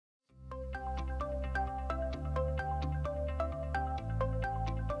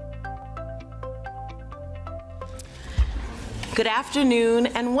Good afternoon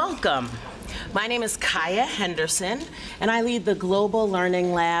and welcome. My name is Kaya Henderson, and I lead the Global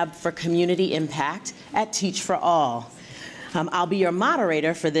Learning Lab for Community Impact at Teach for All. I'll be your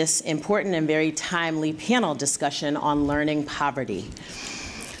moderator for this important and very timely panel discussion on learning poverty.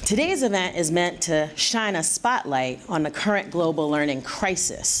 Today's event is meant to shine a spotlight on the current global learning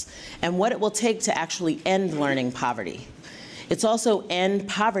crisis and what it will take to actually end learning poverty. It's also End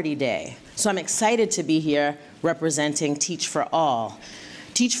Poverty Day, so I'm excited to be here representing Teach for All.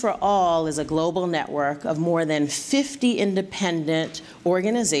 Teach for All is a global network of more than 50 independent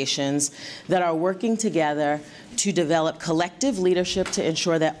organizations that are working together to develop collective leadership to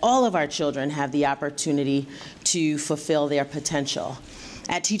ensure that all of our children have the opportunity to fulfill their potential.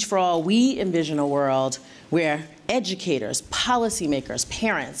 At Teach for All, we envision a world where educators, policymakers,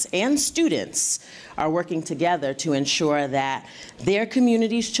 parents, and students are working together to ensure that their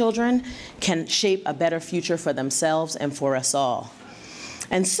community's children can shape a better future for themselves and for us all.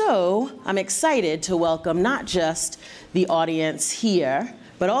 And so I'm excited to welcome not just the audience here,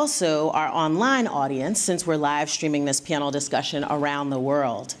 but also our online audience, since we're live streaming this panel discussion around the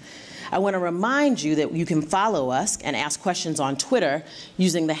world. I want to remind you that you can follow us and ask questions on Twitter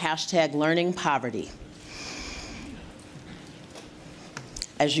using the hashtag #LearningPoverty.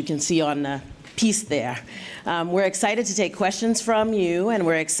 As you can see on the piece there. We're excited to take questions from you, and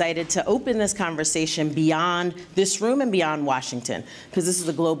we're excited to open this conversation beyond this room and beyond Washington, because this is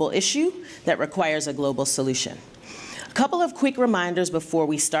a global issue that requires a global solution. A couple of quick reminders before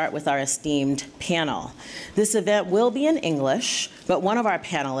we start with our esteemed panel. This event will be in English, but one of our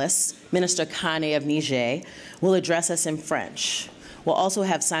panelists, Minister Kane of Niger, will address us in French. We'll also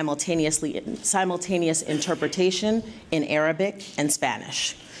have simultaneous interpretation in Arabic and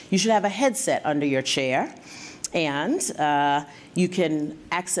Spanish. You should have a headset under your chair, and you can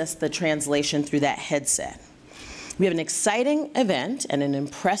access the translation through that headset. We have an exciting event and an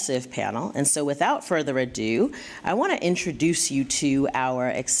impressive panel, and so without further ado, I want to introduce you to our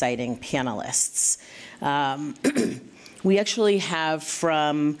exciting panelists. We actually have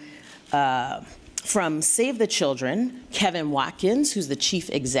from Save the Children, Kevin Watkins, who's the Chief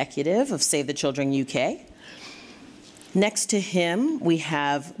Executive of Save the Children UK. Next to him, we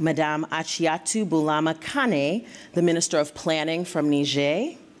have Madame Achiatu Boulama Kane, the Minister of Planning from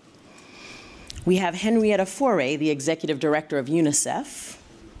Niger. We have Henrietta Foray, the Executive Director of UNICEF.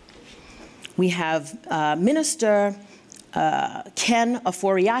 We have Minister Ken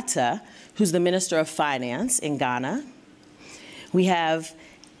Ofori-Atta, who's the Minister of Finance in Ghana. We have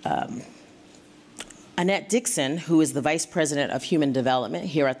Annette Dixon, who is the Vice President of Human Development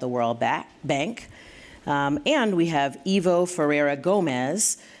here at the World Bank. And we have Ivo Ferreira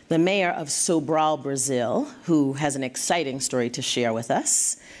Gomez, the mayor of Sobral, Brazil, who has an exciting story to share with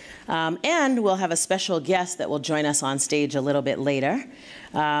us. And we'll have a special guest that will join us on stage a little bit later.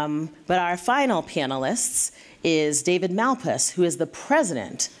 But our final panelist is David Malpass, who is the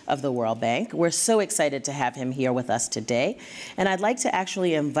president of the World Bank. We're so excited to have him here with us today. And I'd like to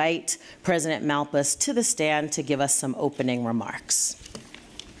actually invite President Malpass to the stand to give us some opening remarks.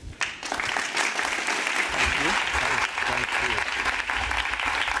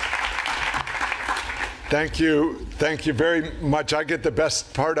 Thank you very much. I get the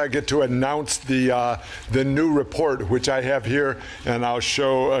best part. I get to announce the new report, which I have here, and I'll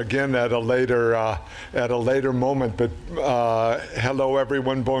show again at a later moment. But hello,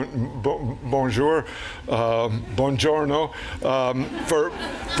 everyone. Bonjour, buongiorno.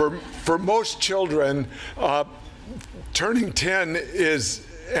 For most children, turning 10 is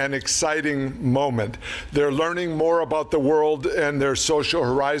an exciting moment. They're learning more about the world and their social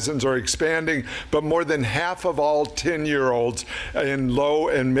horizons are expanding, but more than half of all 10-year-olds in low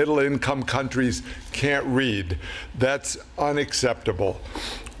and middle income countries can't read. That's unacceptable.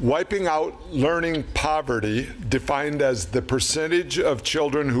 Wiping out learning poverty, defined as the percentage of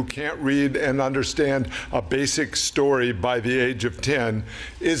children who can't read and understand a basic story by the age of 10,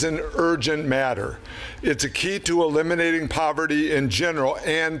 is an urgent matter. It's a key to eliminating poverty in general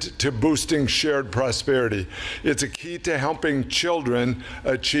and to boosting shared prosperity. It's a key to helping children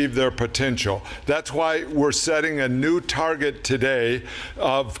achieve their potential. That's why we're setting a new target today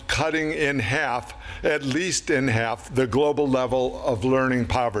of cutting in half, at least in half, the global level of learning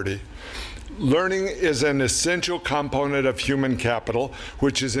poverty. Learning is an essential component of human capital,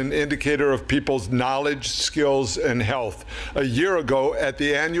 which is an indicator of people's knowledge, skills, and health. A year ago, at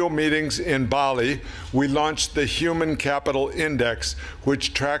the annual meetings in Bali, we launched the Human Capital Index,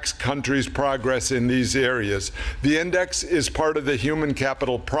 which tracks countries' progress in these areas. The index is part of the Human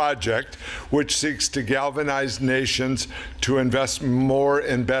Capital Project, which seeks to galvanize nations to invest more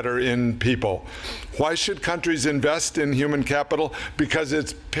and better in people. Why should countries invest in human capital? Because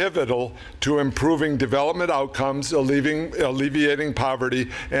it's pivotal to improving development outcomes, alleviating poverty,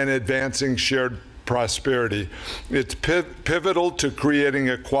 and advancing shared prosperity. It's pivotal to creating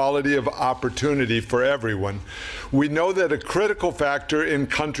equality of opportunity for everyone. We know that a critical factor in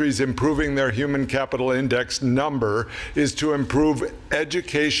countries improving their human capital index number is to improve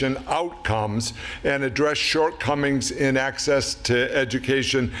education outcomes and address shortcomings in access to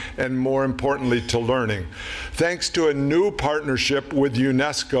education and, more importantly, to learning. Thanks to a new partnership with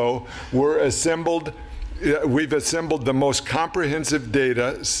UNESCO, we've assembled the most comprehensive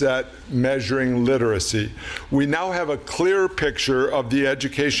data set measuring literacy. We now have a clear picture of the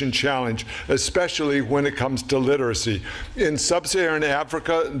education challenge, especially when it comes to literacy. In sub-Saharan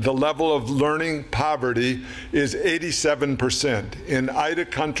Africa, the level of learning poverty is 87%. In IDA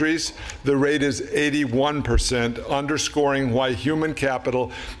countries, the rate is 81%, underscoring why human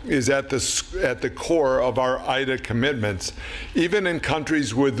capital is at the core of our IDA commitments. Even in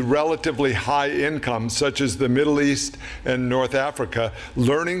countries with relatively high incomes, such as the Middle East and North Africa,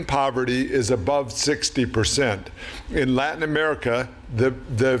 learning poverty is above 60%. In Latin America,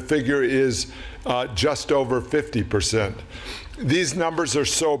 the figure is just over 50%. These numbers are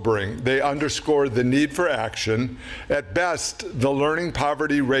sobering. They underscore the need for action. At best, the learning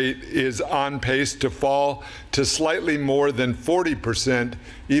poverty rate is on pace to fall to slightly more than 40%,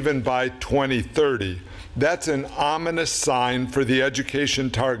 even by 2030. That's an ominous sign for the education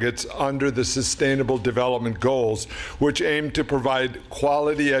targets under the Sustainable Development Goals, which aim to provide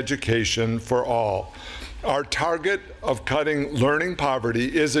quality education for all. Our target of cutting learning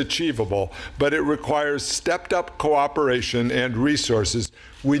poverty is achievable, but it requires stepped-up cooperation and resources.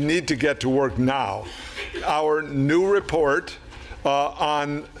 We need to get to work now. Our new report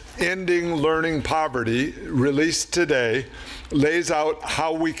on ending learning poverty, released today, lays out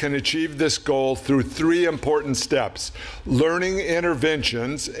how we can achieve this goal through three important steps: learning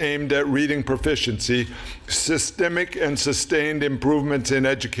interventions aimed at reading proficiency, systemic and sustained improvements in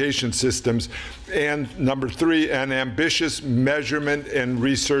education systems, and number three, an ambitious measurement and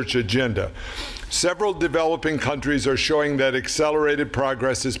research agenda. Several developing countries are showing that accelerated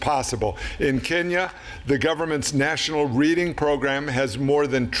progress is possible. In Kenya, the government's national reading program has more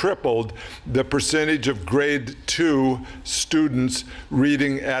than tripled the percentage of grade 2 students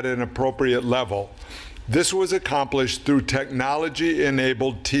reading at an appropriate level. This was accomplished through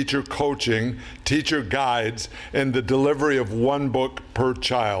technology-enabled teacher coaching, teacher guides, and the delivery of one book per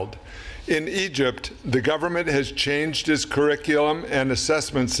child. In Egypt, the government has changed its curriculum and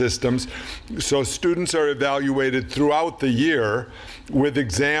assessment systems so students are evaluated throughout the year with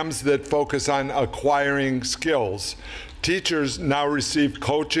exams that focus on acquiring skills. Teachers now receive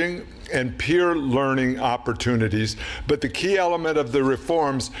coaching and peer learning opportunities, but the key element of the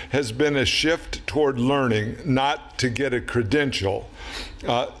reforms has been a shift toward learning, not to get a credential.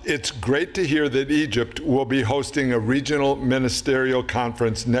 It's great to hear that Egypt will be hosting a regional ministerial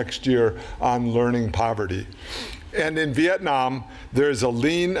conference next year on learning poverty. And in Vietnam, there's a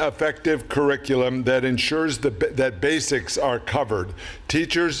lean, effective curriculum that ensures that basics are covered.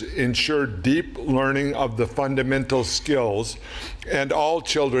 Teachers ensure deep learning of the fundamental skills, and all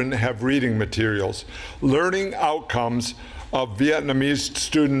children have reading materials. Learning outcomes of Vietnamese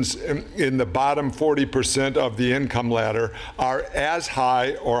students in the bottom 40% of the income ladder are as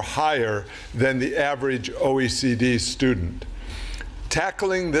high or higher than the average OECD student.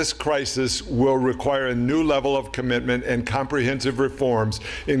 Tackling this crisis will require a new level of commitment and comprehensive reforms,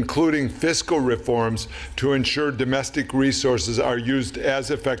 including fiscal reforms, to ensure domestic resources are used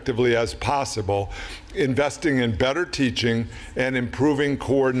as effectively as possible, investing in better teaching and improving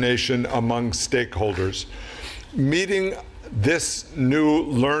coordination among stakeholders. Meeting this new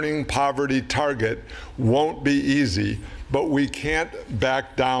learning poverty target won't be easy, but we can't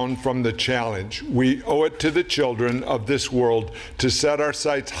back down from the challenge. We owe it to the children of this world to set our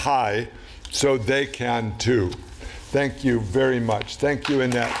sights high so they can too. Thank you very much. Thank you,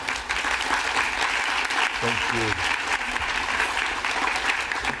 Annette. Thank you.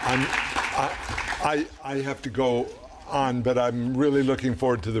 I have to go on, but I'm really looking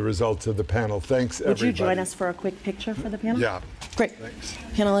forward to the results of the panel. Thanks, everybody. Would you join us for a quick picture for the panel? Yeah. Great. Thanks.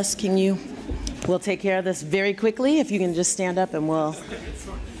 Panelists, we'll take care of this very quickly. If you can just stand up and we'll.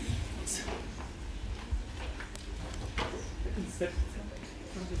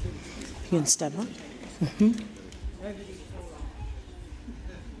 You can step up. Mm-hmm.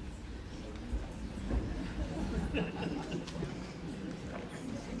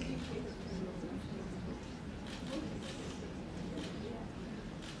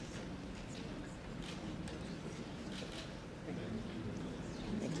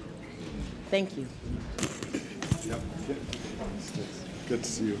 Thank you. Yep. Good to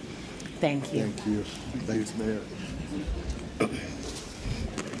see you. Thank you. Thank you. Thanks, Mayor.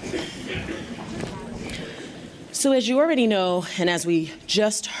 So as you already know, and as we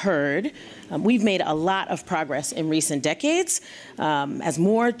just heard, we've made a lot of progress in recent decades as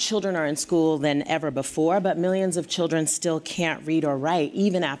more children are in school than ever before, but millions of children still can't read or write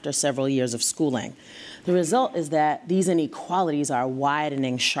even after several years of schooling. The result is that these inequalities are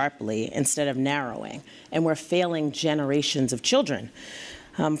widening sharply instead of narrowing, and we're failing generations of children.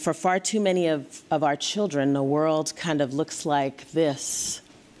 For far too many of our children, the world kind of looks like this.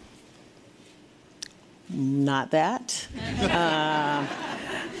 Not that.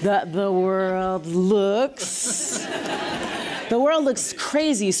 The world looks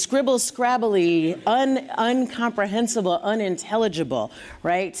crazy, scribble scrabbly, uncomprehensible, unintelligible,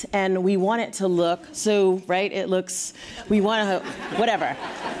 right? And we want it to look, so, right, it looks, we want to, whatever.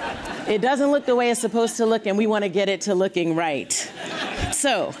 It doesn't look the way it's supposed to look, and we want to get it to looking right.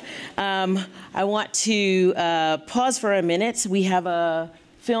 So, I want to pause for a minute. We have a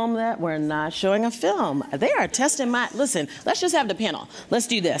film that we're not showing a film. They are testing my, listen, let's just have the panel. Let's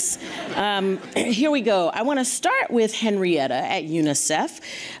do this. Here we go. I want to start with Henrietta at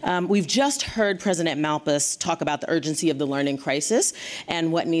UNICEF. We've just heard President Malpass talk about the urgency of the learning crisis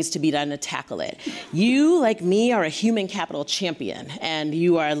and what needs to be done to tackle it. You, like me, are a human capital champion, and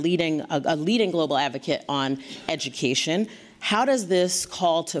you are a leading global advocate on education. How does this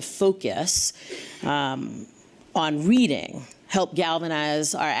call to focus on reading help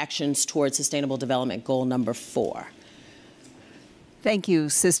galvanize our actions towards Sustainable Development Goal number 4? Thank you,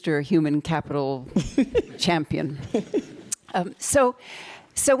 Sister Human Capital Champion. So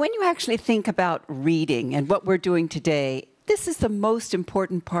when you actually think about reading and what we're doing today, this is the most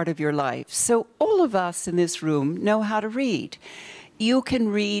important part of your life. So all of us in this room know how to read. You can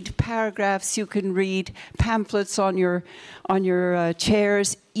read paragraphs, you can read pamphlets on your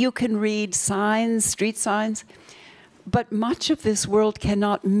chairs, you can read signs, street signs. But much of this world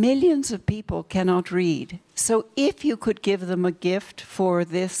cannot, millions of people cannot read. So if you could give them a gift for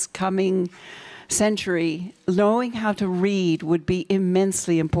this coming century, knowing how to read would be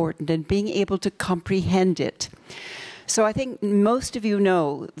immensely important, and being able to comprehend it. So I think most of you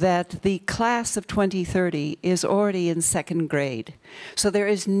know that the class of 2030 is already in 2nd grade. So there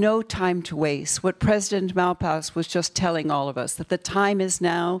is no time to waste. What President Malpass was just telling all of us, that the time is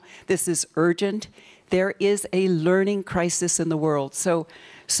now, this is urgent. There is a learning crisis in the world. So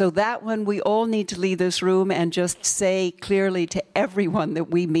that one, we all need to leave this room and just say clearly to everyone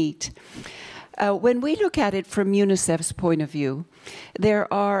that we meet. When we look at it from UNICEF's point of view, there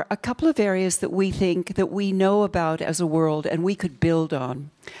are a couple of areas that we think that we know about as a world and we could build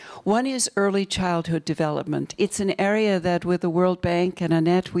on. One is early childhood development. It's an area that with the World Bank and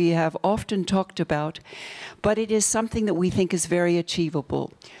Annette we have often talked about, but it is something that we think is very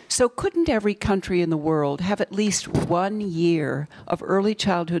achievable. So couldn't every country in the world have at least 1 year of early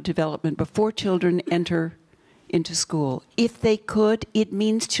childhood development before children enter into school? If they could, it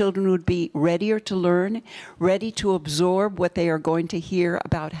means children would be readier to learn, ready to absorb what they are going to hear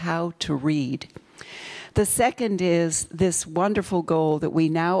about how to read. The second is this wonderful goal that we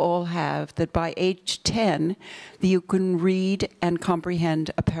now all have, that by age 10, you can read and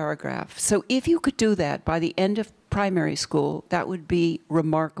comprehend a paragraph. So if you could do that by the end of primary school, that would be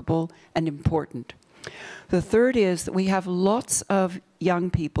remarkable and important. The third is that we have lots of young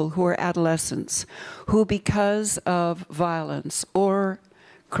people who are adolescents who, because of violence or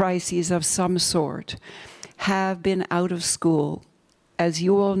crises of some sort, have been out of school. As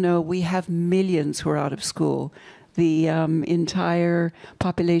you all know, we have millions who are out of school. The entire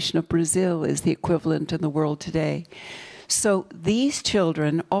population of Brazil is the equivalent in the world today. So these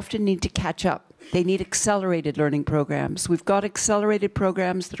children often need to catch up. They need accelerated learning programs. We've got accelerated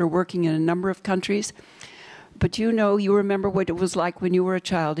programs that are working in a number of countries. But you know, you remember what it was like when you were a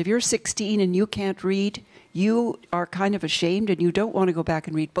child. If you're 16 and you can't read, you are kind of ashamed and you don't want to go back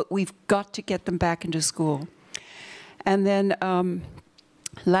and read. But we've got to get them back into school. And then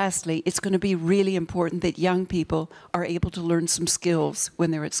lastly, it's going to be really important that young people are able to learn some skills when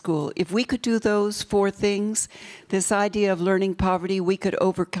they're at school. If we could do those 4 things, this idea of learning poverty, we could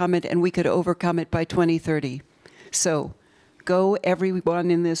overcome it, and we could overcome it by 2030. So go,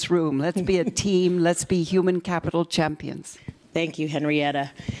 everyone in this room. Let's be a team. Let's be human capital champions. Thank you, Henrietta.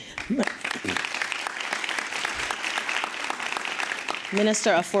 Minister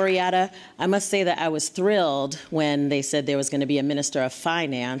Afuriata, I must say that I was thrilled when they said there was going to be a Minister of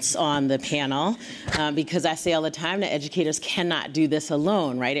Finance on the panel, because I say all the time that educators cannot do this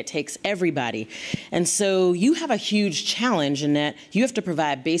alone, right? It takes everybody. And so you have a huge challenge in that you have to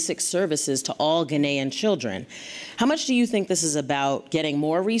provide basic services to all Ghanaian children. How much do you think this is about getting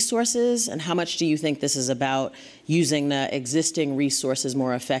more resources, and how much do you think this is about using the existing resources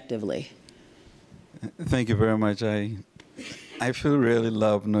more effectively? Thank you very much. I feel really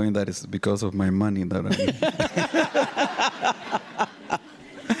loved knowing that it's because of my money that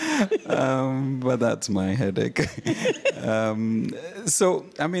I'm but that's my headache. So,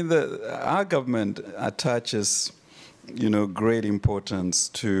 I mean, our government attaches, great importance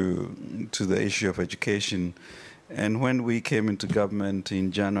to the issue of education. And when we came into government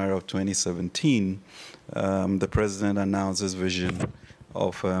in January of 2017, the president announced his vision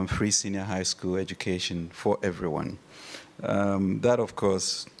of free senior high school education for everyone. That, of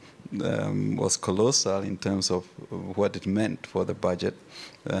course, was colossal in terms of what it meant for the budget.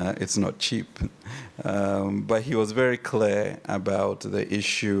 It's not cheap. But he was very clear about the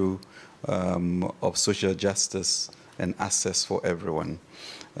issue of social justice and access for everyone.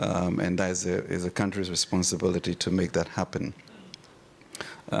 And that is a country's responsibility to make that happen.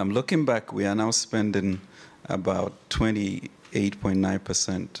 Looking back, we are now spending about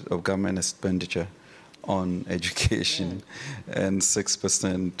 28.9% of government expenditure on education, and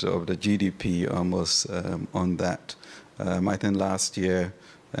 6% of the GDP almost on that. I think last year,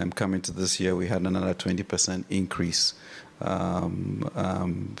 coming to this year, we had another 20% increase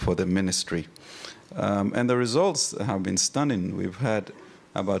for the ministry. And the results have been stunning. We've had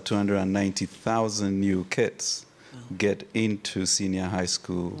about 290,000 new kids get into senior high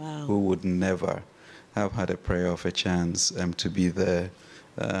school who would never have had a prayer of a chance to be there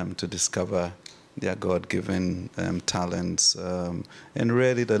to discover their God-given talents, and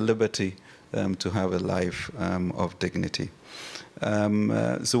really the liberty to have a life of dignity.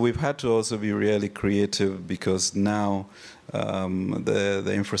 So we've had to also be really creative, because now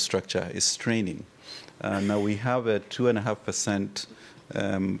the infrastructure is straining. Now we have a 2.5%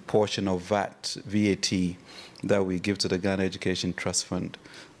 portion of VAT that we give to the Ghana Education Trust Fund.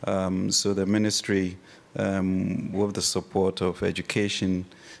 So the ministry, with the support of education,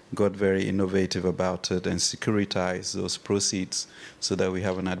 got very innovative about it and securitized those proceeds so that we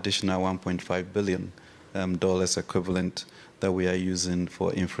have an additional $1.5 billion equivalent that we are using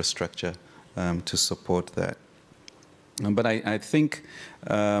for infrastructure to support that. But I think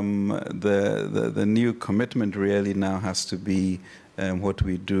the new commitment really now has to be what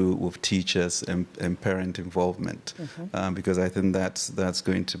we do with teachers and parent involvement, because I think that's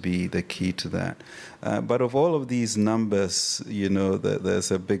going to be the key to that. But of all of these numbers, there's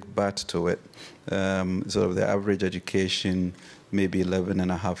a big but to it. Sort of the average education, maybe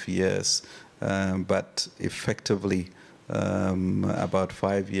 11.5 years, but effectively about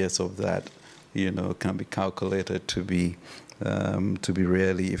 5 years of that, can be calculated to be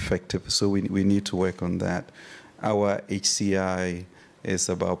really effective. So we need to work on that. Our HCI is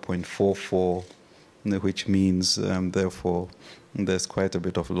about 0.44, which means, therefore, there's quite a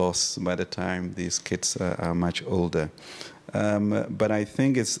bit of loss by the time these kids are much older. But I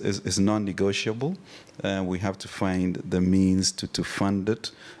think it's non-negotiable. We have to find the means to fund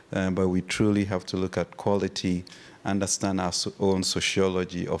it, but we truly have to look at quality, understand our own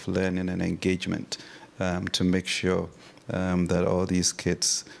sociology of learning and engagement to make sure that all these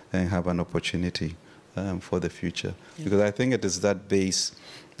kids have an opportunity for the future. Because I think it is that base.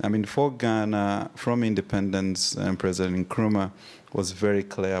 I mean, for Ghana, from independence, President Nkrumah was very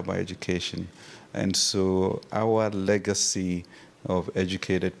clear about education. And so our legacy of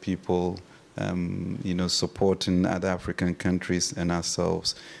educated people, supporting other African countries and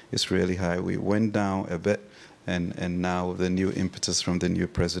ourselves is really high. We went down a bit, and now the new impetus from the new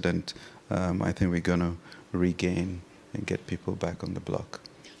president, I think we're going to regain and get people back on the block.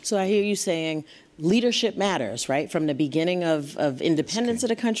 So I hear you saying leadership matters, right? From the beginning of independence of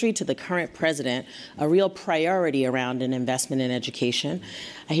the country to the current president, a real priority around an investment in education.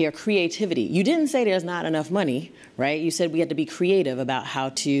 I hear creativity. You didn't say there's not enough money, right? You said we had to be creative about how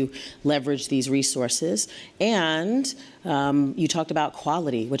to leverage these resources. And you talked about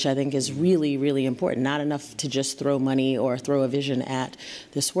quality, which I think is really, really important. Not enough to just throw money or throw a vision at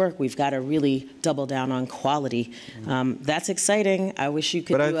this work. We've got to really double down on quality. That's exciting. I wish you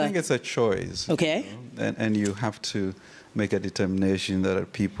could But I think it's a choice. Okay. And you have to make a determination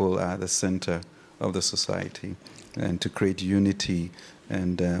that people are the center of the society, and to create unity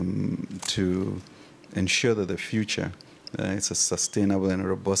and to ensure that the future it's a sustainable and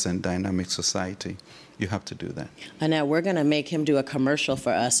robust and dynamic society, you have to do that. Annette, we're going to make him do a commercial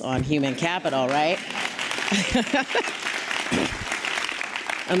for us on human capital, right?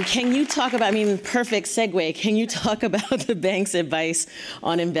 Can you talk about, I mean, perfect segue, can you talk about the bank's advice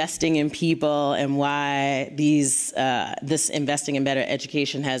on investing in people and why this investing in better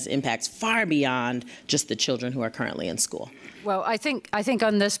education has impacts far beyond just the children who are currently in school? Well, I think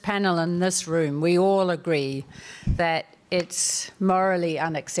on this panel in this room, we all agree that it's morally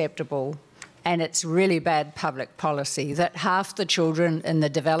unacceptable and it's really bad public policy that half the children in the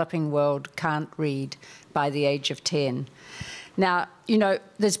developing world can't read by the age of 10. Now, you know,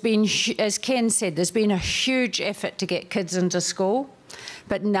 there's been, as Ken said, there's been a huge effort to get kids into school,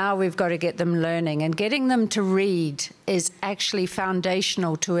 but now we've got to get them learning, and getting them to read is actually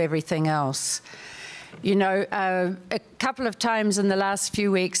foundational to everything else. You know, a couple of times in the last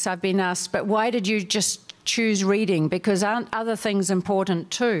few weeks I've been asked, but why did you just choose reading? Because aren't other things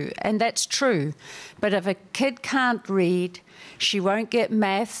important too? And that's true. But if a kid can't read, she won't get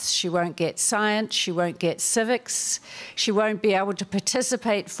maths, she won't get science, she won't get civics, she won't be able to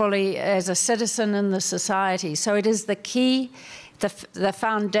participate fully as a citizen in the society. So it is the key, the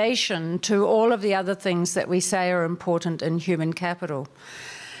foundation to all of the other things that we say are important in human capital.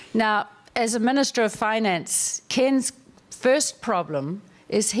 Now, as a Minister of Finance, Ken's first problem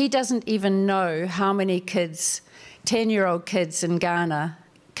is he doesn't even know how many kids, 10-year-old kids in Ghana,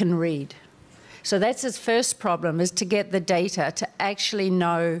 can read. So that's his first problem, is to get the data to actually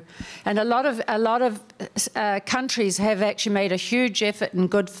know. And a lot of countries have actually made a huge effort in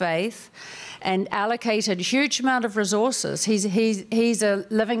good faith and allocated a huge amount of resources. He's a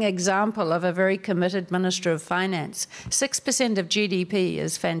living example of a very committed Minister of Finance. 6% of GDP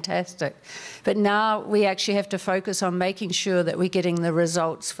is fantastic. But now we actually have to focus on making sure that we're getting the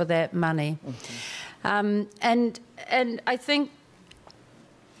results for that money. Mm-hmm. And I think,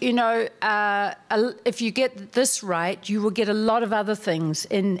 you know, if you get this right, you will get a lot of other things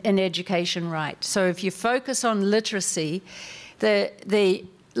in education right. So if you focus on literacy, the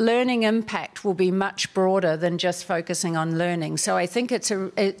learning impact will be much broader than just focusing on learning. So I think it's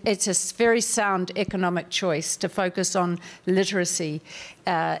a very sound economic choice to focus on literacy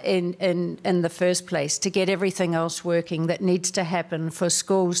in the first place, to get everything else working that needs to happen for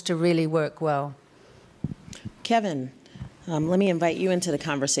schools to really work well. Kevin, let me invite you into the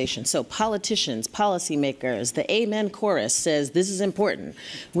conversation. So politicians, policymakers, the Amen chorus says this is important.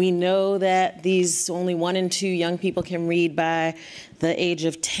 We know that these only 1 in 2 young people can read by the age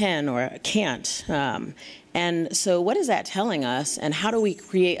of 10 or can't. And so what is that telling us, and how do we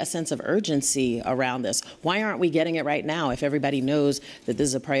create a sense of urgency around this? Why aren't we getting it right now if everybody knows that this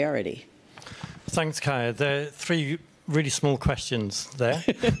is a priority? Thanks, Kaya. There are 3 really small questions there,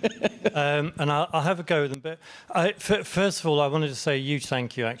 and I'll have a go with them. But first of all, I wanted to say a huge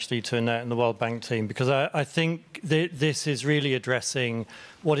thank you, actually, to Annette and the World Bank team, because I think this is really addressing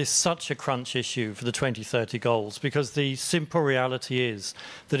what is such a crunch issue for the 2030 goals, because the simple reality is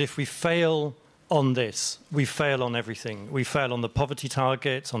that if we fail on this, we fail on everything. We fail on the poverty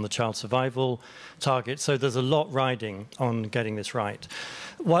targets, on the child survival targets, so there's a lot riding on getting this right.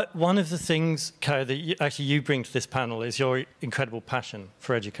 One of the things, Kaya, that you bring to this panel is your incredible passion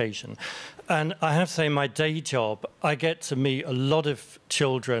for education. And I have to say, in my day job, I get to meet a lot of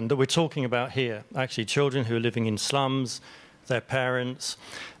children that we're talking about here, actually children who are living in slums, their parents.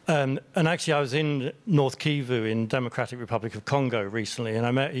 And actually, I was in North Kivu in Democratic Republic of Congo recently, and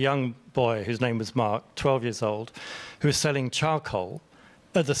I met a young boy whose name was Mark, 12 years old, who was selling charcoal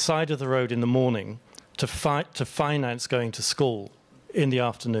at the side of the road in the morning to finance going to school in the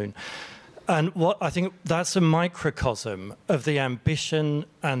afternoon. And what I think that's a microcosm of the ambition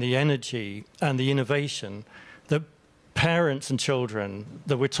and the energy and the innovation that parents and children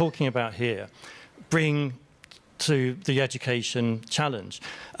that we're talking about here bring to the education challenge.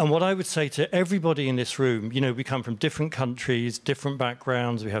 And what I would say to everybody in this room, you know, we come from different countries, different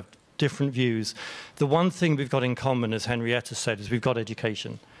backgrounds, we have different views. The one thing we've got in common, as Henrietta said, is we've got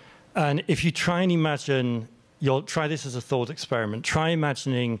education. And if you try and imagine, try this as a thought experiment, try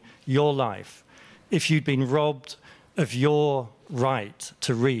imagining your life if you'd been robbed of your right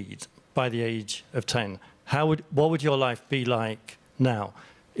to read by the age of 10. What would your life be like now?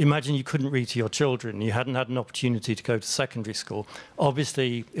 Imagine you couldn't read to your children, you hadn't had an opportunity to go to secondary school.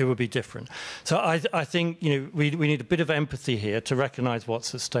 Obviously, it would be different. So I think, you know, we need a bit of empathy here to recognize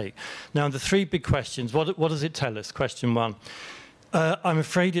what's at stake. Now, the 3 big questions, what does it tell us? Question 1. I'm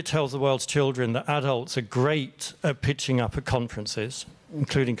afraid it tells the world's children that adults are great at pitching up at conferences,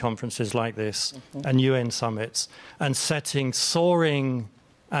 including conferences like this, and UN summits, and setting soaring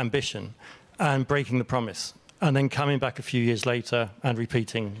ambition and breaking the promise. and then coming back a few years later and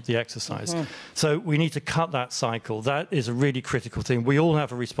repeating the exercise. So we need to cut that cycle. That is a really critical thing. We all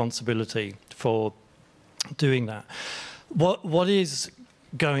have a responsibility for doing that. What is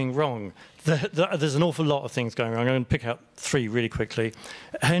going wrong? There's an awful lot of things going wrong. I'm going to pick out 3 really quickly.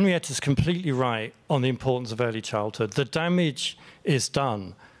 Henrietta's completely right on the importance of early childhood. The damage is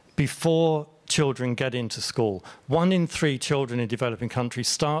done before children get into school. 1 in 3 children in developing countries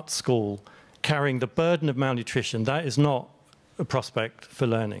start school carrying the burden of malnutrition. That is not a prospect for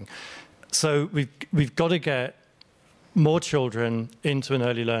learning. So we've got to get more children into an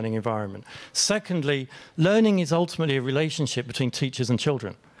early learning environment. Secondly, learning is ultimately a relationship between teachers and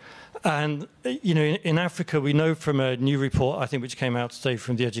children. And, you know, in Africa, we know from a new report, I think, which came out today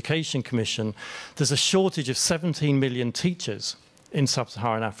from the Education Commission, there's a shortage of 17 million teachers in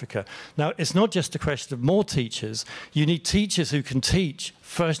sub-Saharan Africa. Now, it's not just a question of more teachers. You need teachers who can teach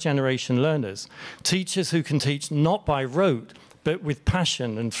first-generation learners, teachers who can teach not by rote, but with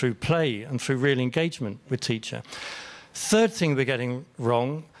passion and through play and through real engagement with teacher. Third thing we're getting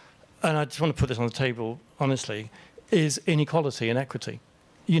wrong, and I just want to put this on the table, honestly, is inequality and equity.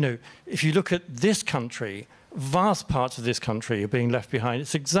 You know, if you look at this country, vast parts of this country are being left behind.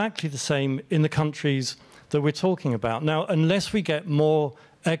 It's exactly the same in the countries that we're talking about. Now, unless we get more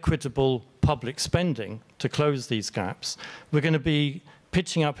equitable public spending to close these gaps, we're going to be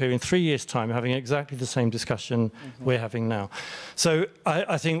pitching up here in 3 years' time, having exactly the same discussion we're having now. So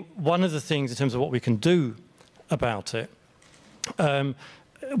I think one of the things in terms of what we can do about it, you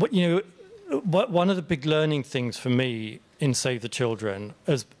know, one of the big learning things for me in Save the Children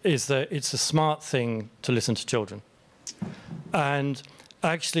is that it's a smart thing to listen to children. And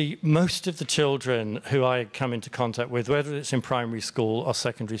actually, most of the children who I come into contact with, whether it's in primary school or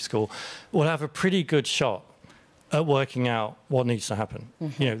secondary school, will have a pretty good shot at working out what needs to happen.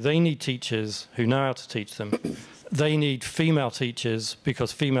 You know, they need teachers who know how to teach them. They need female teachers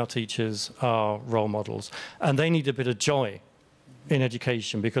because female teachers are role models. And they need a bit of joy in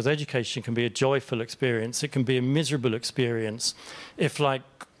education, because education can be a joyful experience. It can be a miserable experience if, like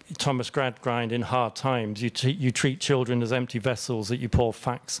Thomas Gradgrind in Hard Times, you treat children as empty vessels that you pour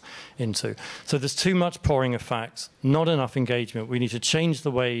facts into. So there's too much pouring of facts, not enough engagement. We need to change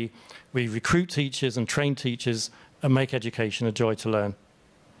the way we recruit teachers and train teachers and make education a joy to learn.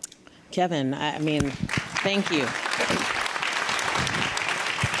 Kevin, I mean, thank you.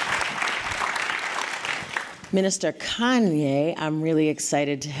 Minister Kanye, I'm really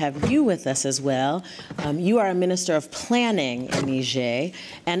excited to have you with us as well. You are a Minister of Planning in Niger.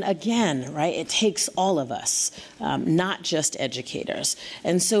 And again, right, it takes all of us, not just educators.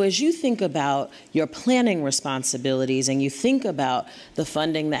 And so as you think about your planning responsibilities and you think about the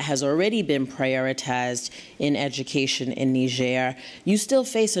funding that has already been prioritized in education in Niger, you still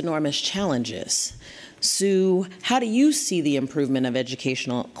face enormous challenges. Sue, how do you see the improvement of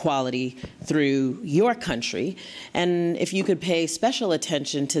educational quality through your country? And if you could pay special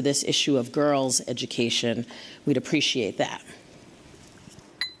attention to this issue of girls' education, we'd appreciate that.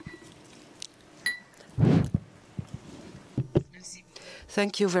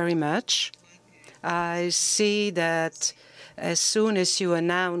 Thank you very much. I see that as soon as you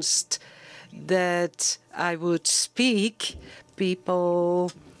announced that I would speak,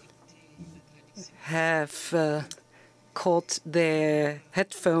 people have caught their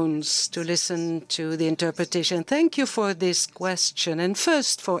headphones to listen to the interpretation. Thank you for this question, and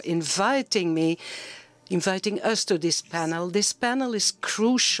first for inviting us to this panel. This panel is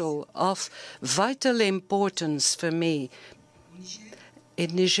crucial, of vital importance for me.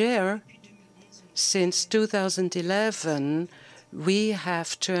 In Niger, since 2011, we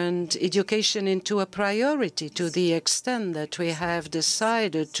have turned education into a priority to the extent that we have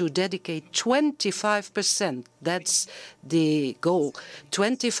decided to dedicate 25%. That's the goal.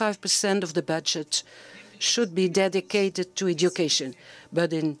 25% of the budget should be dedicated to education.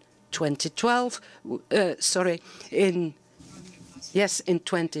 But in 2012, in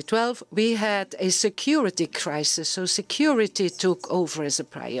 2012, we had a security crisis, so security took over as a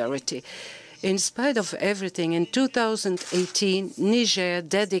priority. In spite of everything, in 2018, Niger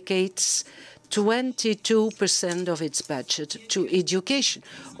dedicates 22% of its budget to education,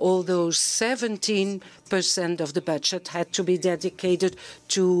 although 17% of the budget had to be dedicated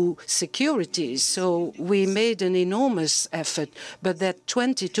to security. So we made an enormous effort, but that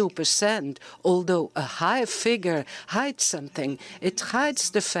 22%, although a high figure, hides something. It hides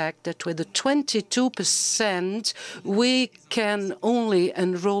the fact that with the 22%, we can only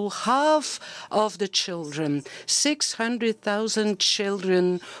enroll half of the children. 600,000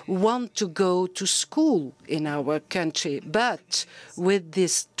 children want to go to school in our country, but with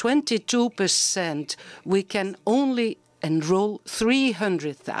this 22%, we can only enroll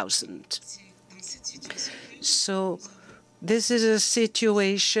 300,000. So this is a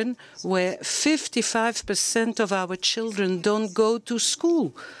situation where 55% of our children don't go to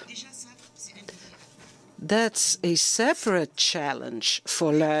school. That's a separate challenge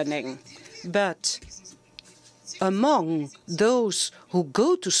for learning. But among those who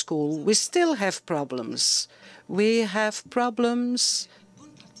go to school, we still have problems. We have problems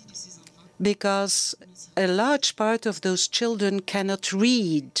because a large part of those children cannot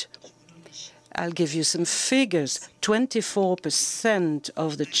read. I'll give you some figures. 24%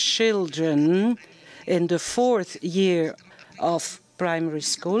 of the children in the 4th year of primary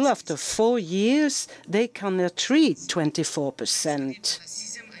school, after 4 years, they cannot read 24%.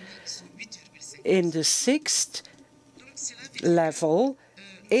 In the 6th level,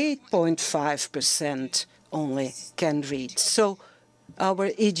 8.5% only can read. So our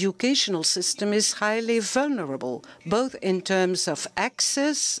educational system is highly vulnerable, both in terms of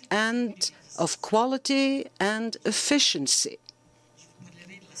access and of quality and efficiency.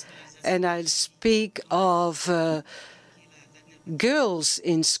 And I'll speak of girls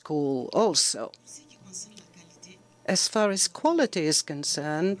in school also. As far as quality is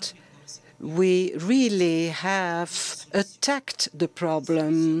concerned, we really have attacked the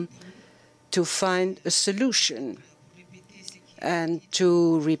problem to find a solution. And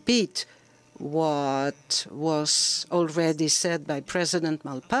to repeat what was already said by President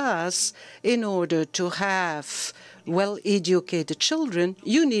Malpass, in order to have well-educated children,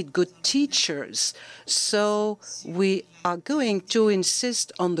 you need good teachers. So we are going to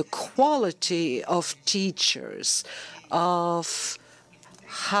insist on the quality of teachers, of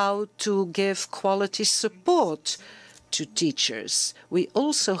how to give quality support to teachers. We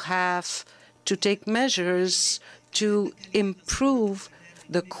also have to take measures to improve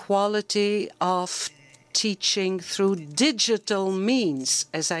the quality of teaching through digital means.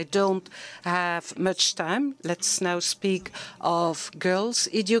 As I don't have much time, let's now speak of girls'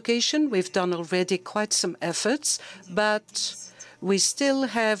 education. We've done already quite some efforts, but we still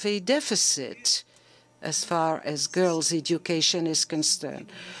have a deficit as far as girls' education is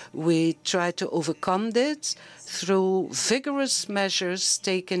concerned. We try to overcome this through vigorous measures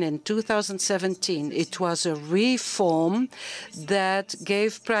taken in 2017. It was a reform that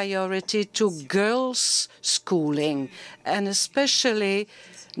gave priority to girls' schooling, and especially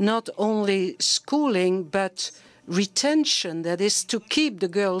not only schooling, but retention, that is, to keep the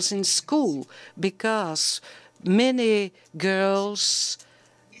girls in school, because many girls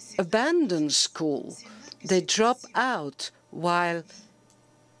abandon school. They drop out, while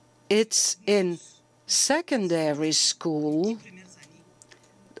it's in secondary school,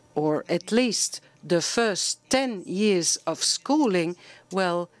 or at least the first 10 years of schooling,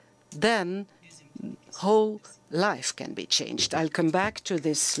 well, then whole life can be changed. I'll come back to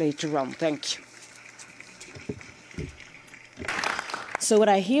this later on. Thank you. So what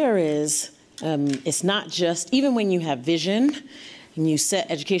I hear is it's not just, even when you have vision and you set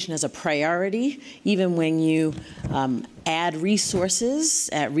education as a priority, even when you add resources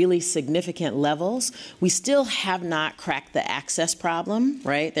at really significant levels, we still have not cracked the access problem,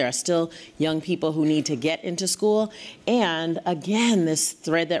 right? There are still young people who need to get into school. And again, this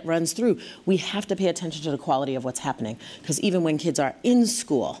thread that runs through, we have to pay attention to the quality of what's happening. Because even when kids are in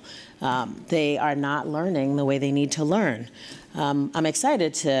school, they are not learning the way they need to learn. I'm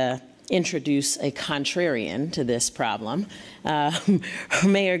excited to introduce a contrarian to this problem.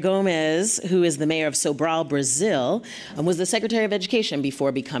 Mayor Gomes, who is the mayor of Sobral, Brazil, was the Secretary of Education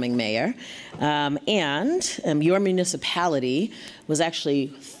before becoming mayor. Your municipality was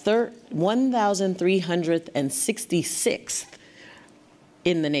actually 1,366th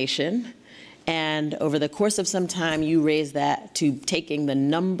in the nation. And over the course of some time, you raised that to taking the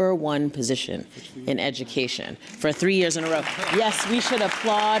 #1 position in education for 3 years in a row. Yes, we should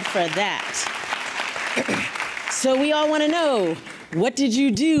applaud for that. So we all want to know, what did you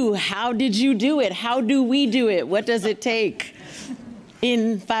do? How did you do it? How do we do it? What does it take?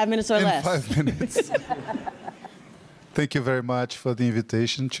 In 5 minutes or less. In 5 minutes. Thank you very much for the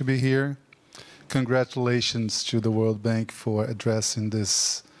invitation to be here. Congratulations to the World Bank for addressing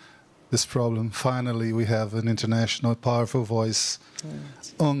this problem. Finally, we have an international powerful voice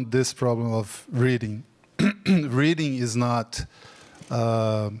on this problem of reading. Reading is not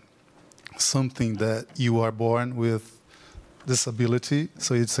something that you are born with disability,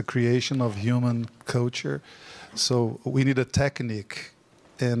 so it's a creation of human culture. So we need a technique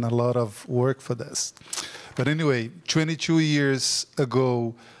and a lot of work for this. But anyway, 22 years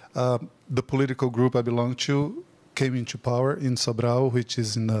ago, the political group I belong to came into power in Sobral, which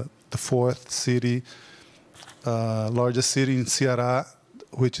is in the 4th city largest city in Ceará,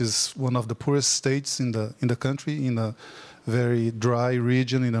 which is one of the poorest states in the country, in a very dry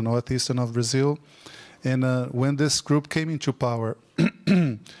region in the northeastern of Brazil. And when this group came into power,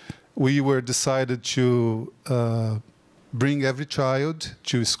 we were decided to bring every child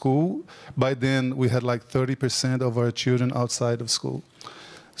to school. By then, we had like 30% of our children outside of school.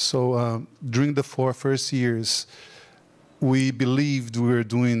 So during the first 4 years, we believed we were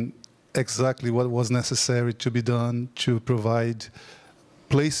doing exactly what was necessary to be done to provide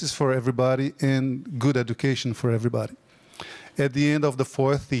places for everybody and good education for everybody. At the end of the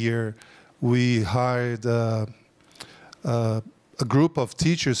 4th year, we hired a group of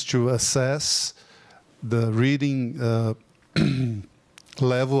teachers to assess the reading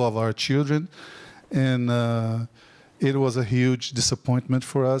level of our children. And it was a huge disappointment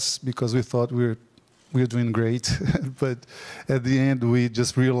for us because we thought we were doing great. But at the end, we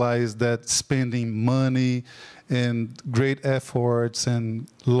just realized that spending money and great efforts and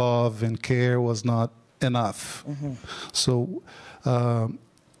love and care was not enough. Mm-hmm. So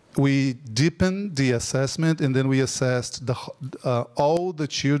we deepened the assessment, and then we assessed all the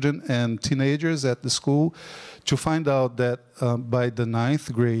children and teenagers at the school to find out that by the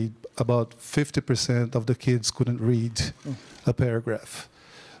 9th grade, about 50% of the kids couldn't read a paragraph.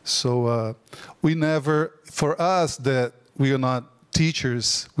 So we never, for us, that we are not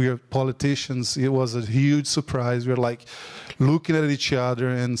teachers, we are politicians, it was a huge surprise. We were like looking at each other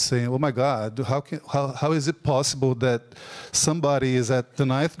and saying, oh my God, how is it possible that somebody is at the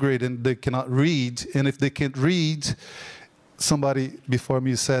 9th grade and they cannot read? And if they can't read, somebody before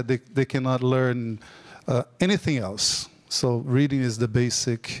me said they cannot learn anything else. So reading is the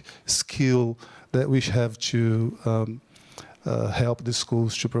basic skill that we have to help the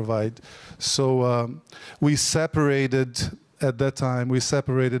schools to provide. So we separated, at that time, we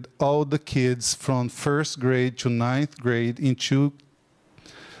separated all the kids from 1st grade to 9th grade into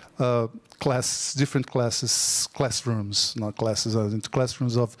different classrooms, not classes, into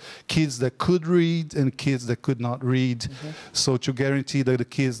classrooms of kids that could read and kids that could not read. Mm-hmm. So to guarantee that the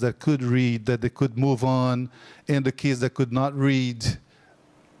kids that could read, that they could move on, and the kids that could not read,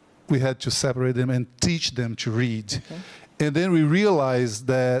 we had to separate them and teach them to read. Okay. And then we realized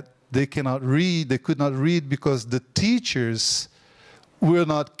that they cannot read, they could not read because the teachers were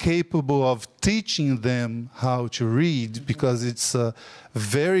not capable of teaching them how to read, because it's a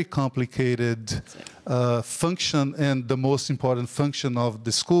very complicated function and the most important function of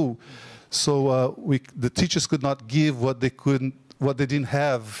the school. So the teachers could not give what they didn't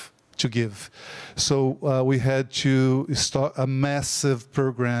have to give. So we had to start a massive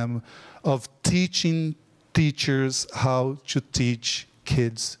program of teaching teachers how to teach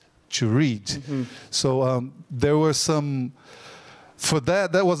kids to read. Mm-hmm. So there were some, for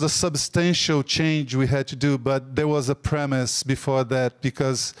that was a substantial change we had to do, but there was a premise before that,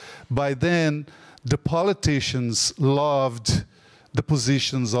 because by then the politicians loved the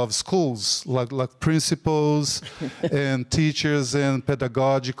positions of schools, like principals and teachers and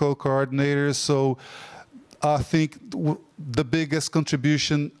pedagogical coordinators. So I think the biggest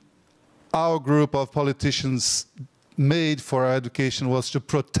contribution our group of politicians made for our education was to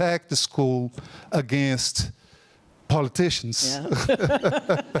protect the school against politicians.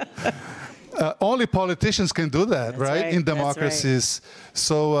 Yeah. Only politicians can do that, right? In democracies. Right.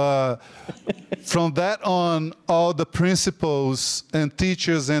 So from that on, all the principals and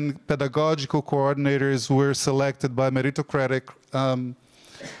teachers and pedagogical coordinators were selected by meritocratic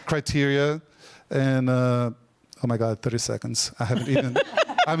criteria. And oh my God, 30 seconds. I haven't even,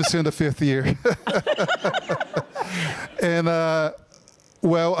 I'm still in the 5th year. And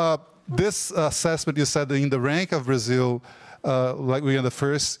this assessment, you said in the rank of Brazil, like we're in the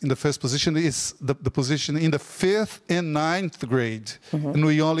first position, is the position in the 5th and 9th grade. Mm-hmm. And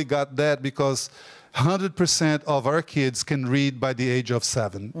we only got that because 100% of our kids can read by the age of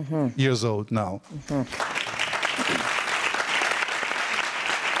 7 years old now. Mm-hmm.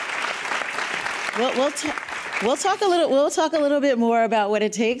 We'll talk a little bit more about what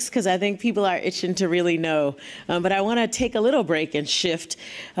it takes, because I think people are itching to really know. But I want to take a little break and shift.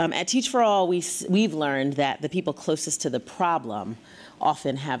 At Teach for All, we've learned that the people closest to the problem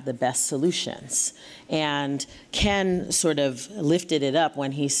often have the best solutions. And Ken sort of lifted it up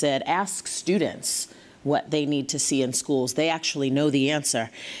when he said, ask students what they need to see in schools. They actually know the answer.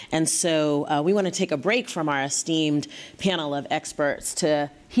 And so we want to take a break from our esteemed panel of experts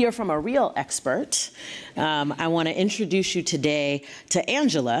to hear from a real expert. I want to introduce you today to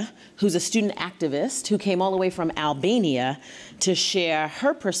Angela, who's a student activist who came all the way from Albania to share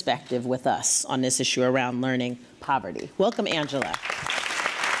her perspective with us on this issue around learning poverty. Welcome, Angela.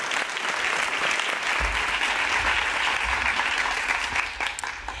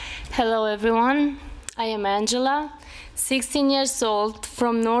 Hello everyone, I am Angela, 16 years old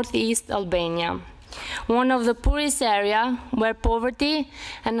from northeast Albania, one of the poorest areas where poverty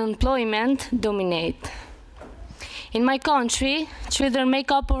and unemployment dominate. In my country, children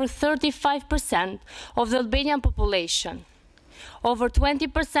make up over 35% of the Albanian population. Over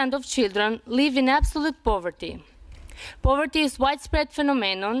 20% of children live in absolute poverty. Poverty is a widespread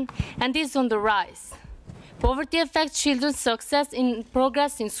phenomenon and is on the rise. Poverty affects children's success in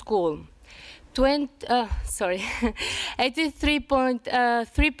progress in school.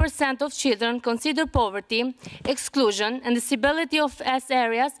 83.3% of children consider poverty, exclusion, and disability as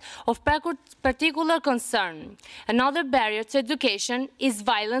areas of particular concern. Another barrier to education is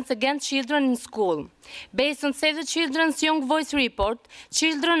violence against children in school. Based on Save the Children's Young Voice report,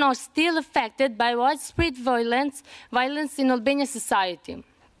 children are still affected by widespread violence in Albanian society.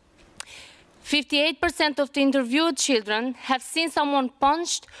 58% of the interviewed children have seen someone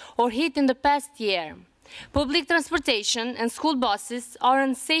punched or hit in the past year. Public transportation and school buses are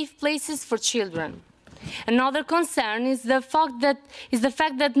unsafe places for children. Another concern is the fact that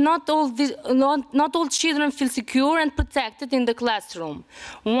not all children feel secure and protected in the classroom.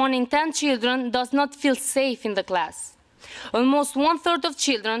 1 in 10 children does not feel safe in the class. Almost 1/3 of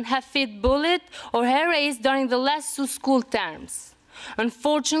children have felt bullied or harassed during the last 2 school terms.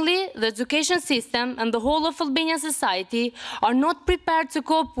 Unfortunately, the education system and the whole of Albanian society are not prepared to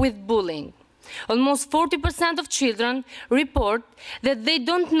cope with bullying. Almost 40% of children report that they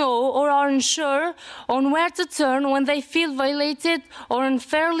don't know or are unsure on where to turn when they feel violated or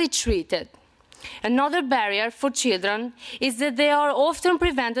unfairly treated. Another barrier for children is that they are often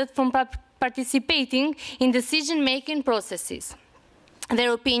prevented from participating in decision-making processes.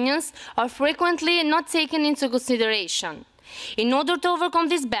 Their opinions are frequently not taken into consideration. In order to overcome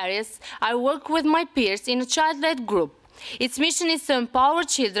these barriers, I work with my peers in a child-led group. Its mission is to empower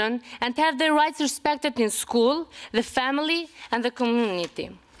children and have their rights respected in school, the family, and the community.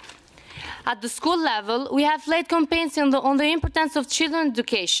 At the school level, we have led campaigns on the importance of children's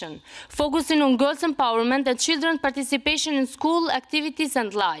education, focusing on girls' empowerment and children's participation in school activities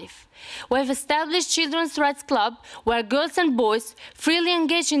and life. We have established Children's Rights Club, where girls and boys freely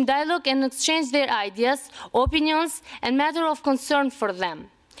engage in dialogue and exchange their ideas, opinions, and matters of concern for them.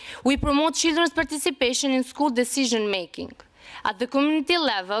 We promote children's participation in school decision-making. At the community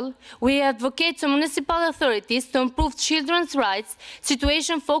level, we advocate to municipal authorities to improve children's rights,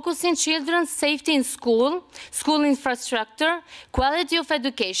 situation focusing children's safety in school, school infrastructure, quality of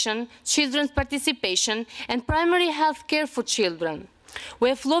education, children's participation, and primary health care for children. We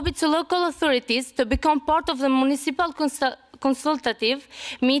have lobbied to local authorities to become part of the municipal consultative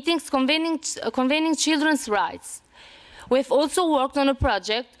meetings convening children's rights. We have also worked on a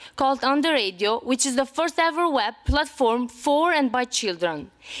project called On the Radio, which is the first ever web platform for and by children.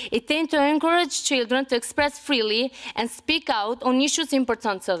 It aims to encourage children to express freely and speak out on issues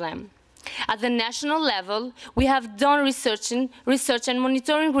important to them. At the national level, we have done research and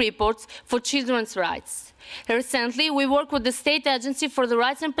monitoring reports for children's rights. Recently, we worked with the State Agency for the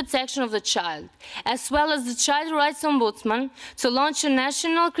Rights and Protection of the Child, as well as the Child Rights Ombudsman, to launch a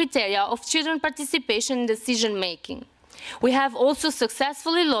national criteria of children's participation in decision-making. We have also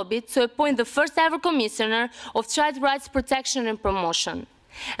successfully lobbied to appoint the first ever Commissioner of Child Rights Protection and Promotion.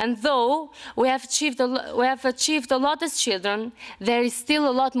 And though we have achieved a lot as children, there is still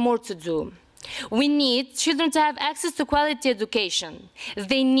a lot more to do. We need children to have access to quality education.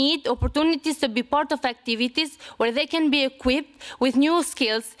 They need opportunities to be part of activities where they can be equipped with new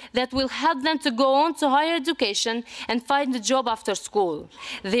skills that will help them to go on to higher education and find a job after school.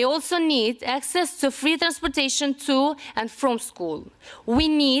 They also need access to free transportation to and from school. We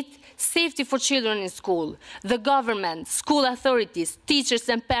need safety for children in school. The government, school authorities, teachers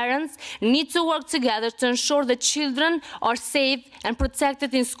and parents need to work together to ensure that children are safe and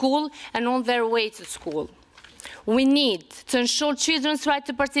protected in school and on their way to school. We need to ensure children's right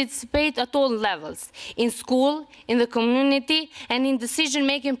to participate at all levels, in school, in the community, and in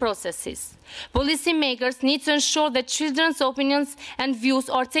decision-making processes. Policymakers need to ensure that children's opinions and views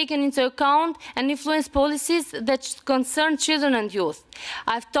are taken into account and influence policies that concern children and youth.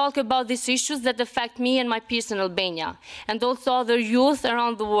 I've talked about these issues that affect me and my peers in Albania, and also other youth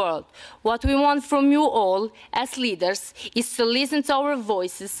around the world. What we want from you all, as leaders, is to listen to our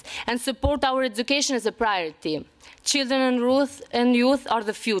voices and support our education as a priority. Children and youth are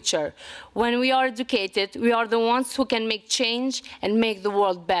the future. When we are educated, we are the ones who can make change and make the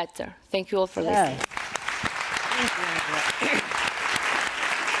world better. Thank you all for listening. Thank you, Angela.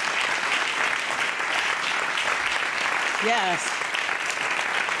 Yes.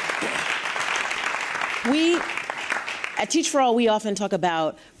 At Teach for All, we often talk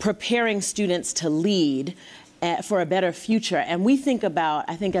about preparing students to lead for a better future. And we think about,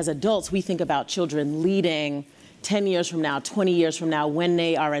 I think as adults, we think about children leading 10 years from now, 20 years from now, when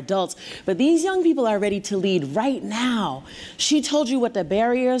they are adults. But these young people are ready to lead right now. She told you what the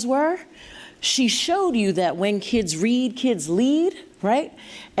barriers were. She showed you that when kids read, kids lead, right?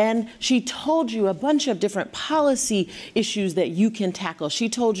 And she told you a bunch of different policy issues that you can tackle. She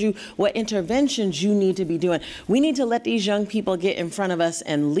told you what interventions you need to be doing. We need to let these young people get in front of us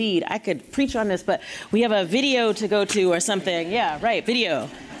and lead. I could preach on this, but we have a video to go to or something. Yeah, right, video.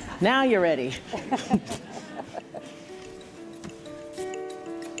 Now you're ready.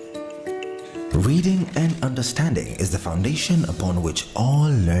 Reading and understanding is the foundation upon which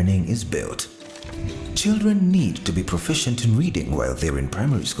all learning is built. Children need to be proficient in reading while they're in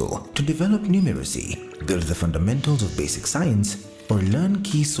primary school to develop numeracy, build the fundamentals of basic science, or learn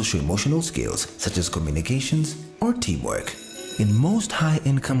key socio-emotional skills such as communications or teamwork. In most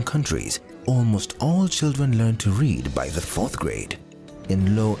high-income countries, almost all children learn to read by the 4th grade.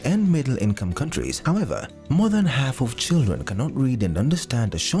 In low and middle-income countries, however, more than half of children cannot read and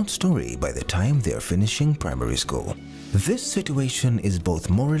understand a short story by the time they are finishing primary school. This situation is both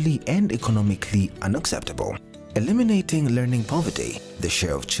morally and economically unacceptable. Eliminating learning poverty, the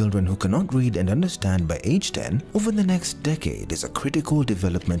share of children who cannot read and understand by age 10 over the next decade is a critical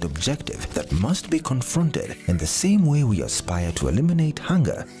development objective that must be confronted in the same way we aspire to eliminate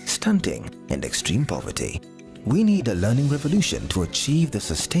hunger, stunting, and extreme poverty. We need a learning revolution to achieve the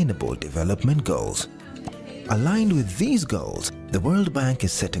Sustainable Development Goals. Aligned with these goals, the World Bank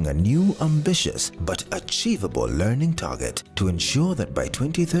is setting a new, ambitious but achievable learning target to ensure that by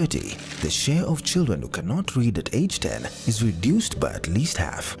 2030, the share of children who cannot read at age 10 is reduced by at least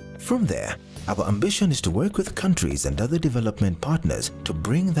half. From there, our ambition is to work with countries and other development partners to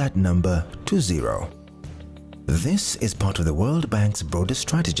bring that number to 0. This is part of the World Bank's broader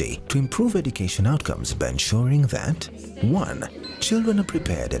strategy to improve education outcomes by ensuring that 1. Children are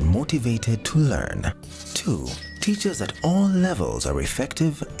prepared and motivated to learn. 2. Teachers at all levels are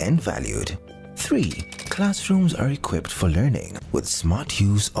effective and valued. 3. Classrooms are equipped for learning with smart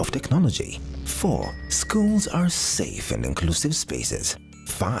use of technology. 4. Schools are safe and inclusive spaces.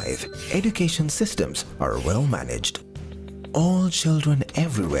 5. Education systems are well managed. All children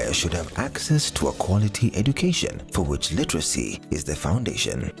everywhere should have access to a quality education for which literacy is the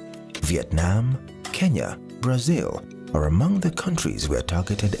foundation. Vietnam, Kenya, Brazil are among the countries where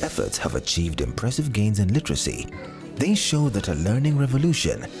targeted efforts have achieved impressive gains in literacy. They show that a learning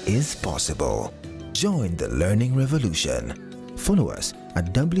revolution is possible. Join the learning revolution. Follow us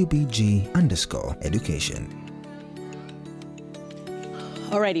at WBG_education.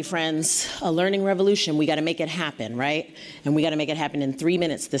 Alrighty, friends, a learning revolution. We got to make it happen, right? And we got to make it happen in 3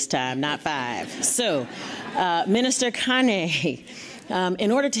 minutes this time, not 5. So, Minister Kane,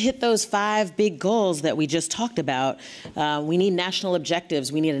 in order to hit those 5 big goals that we just talked about, we need national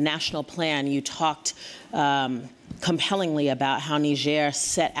objectives. We need a national plan. You talked compellingly about how Niger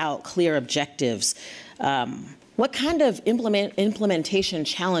set out clear objectives. What kind of implementation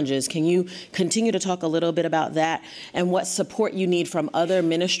challenges, can you continue to talk a little bit about that, and what support you need from other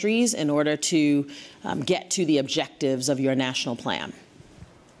ministries in order to get to the objectives of your national plan?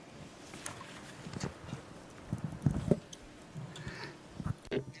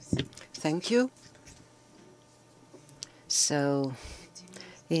 Thank you. So,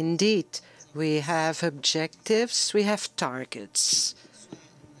 indeed, we have objectives, we have targets.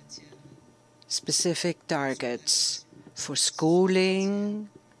 Specific targets for schooling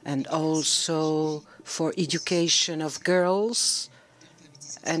and also for education of girls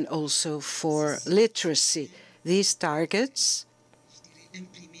and also for literacy. These targets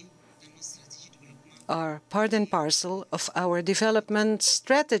are part and parcel of our development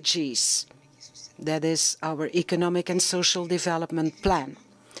strategies. That is our economic and social development plan.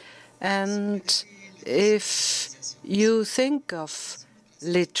 And if you think of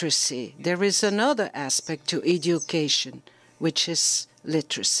literacy, there is another aspect to education, which is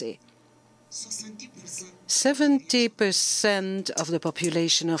literacy. 70% of the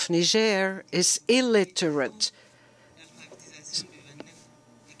population of Niger is illiterate.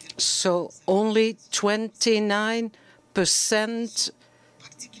 So only 29%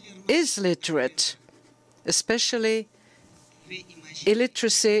 is literate. Especially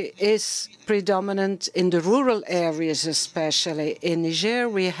illiteracy is predominant in the rural areas, especially. In Niger,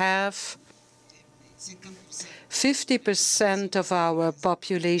 we have 50% of our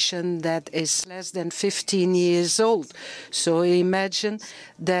population that is less than 15 years old. So imagine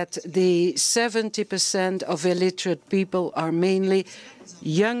that the 70% of illiterate people are mainly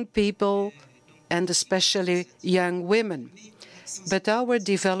young people and especially young women. But our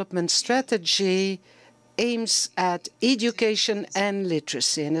development strategy aims at education and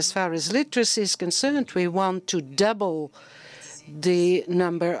literacy. And as far as literacy is concerned, we want to double the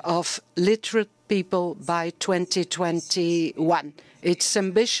number of literate people by 2021. It's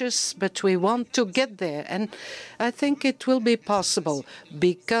ambitious, but we want to get there. And I think it will be possible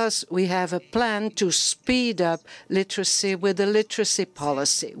because we have a plan to speed up literacy with a literacy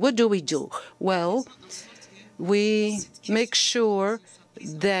policy. What do? Well, we make sure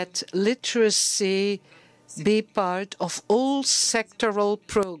that literacy be part of all sectoral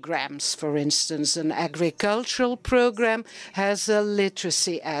programs. For instance, an agricultural program has a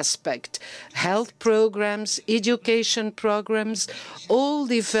literacy aspect. Health programs, education programs, all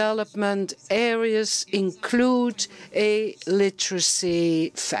development areas include a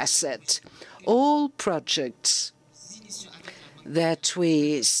literacy facet. All projects that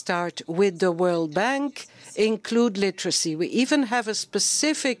we start with the World Bank include literacy. We even have a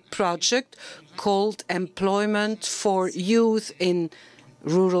specific project called Employment for Youth in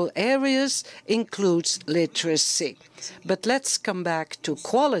Rural Areas, includes literacy. But let's come back to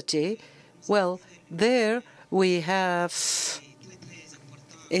quality. Well, there we have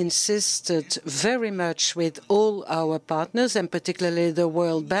insisted very much with all our partners, and particularly the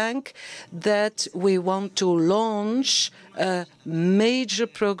World Bank, that we want to launch a major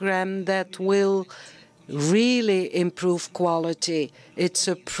program that will really improve quality. It's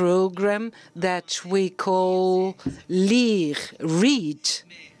a program that we call lire, read,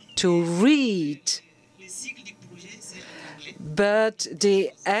 to read. But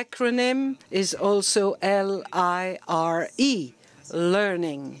the acronym is also LIRE,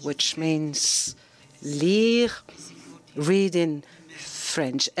 learning, which means lire, read in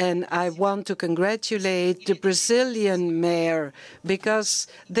French. And I want to congratulate the Brazilian mayor because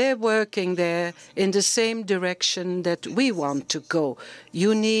they're working there in the same direction that we want to go.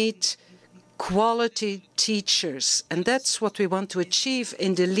 You need quality teachers, and that's what we want to achieve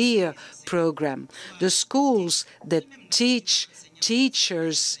in the LIRE program. The schools that teach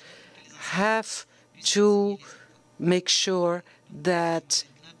teachers have to make sure that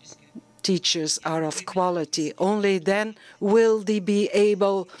teachers are of quality. Only then will they be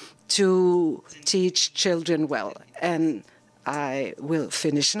able to teach children well. And I will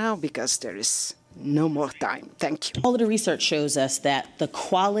finish now because there is no more time. Thank you. All of the research shows us that the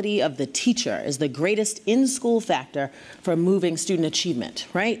quality of the teacher is the greatest in-school factor for moving student achievement,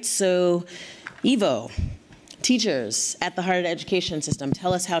 right? So, Ivo, teachers at the heart of the education system,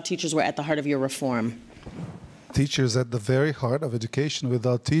 tell us how teachers were at the heart of your reform. Teachers at the very heart of education.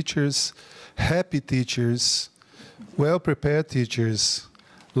 Without teachers, happy teachers, well-prepared teachers,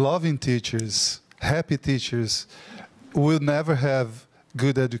 loving teachers, happy teachers, will never have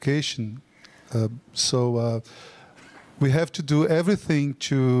good education. So we have to do everything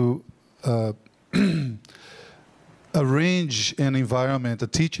to arrange an environment, a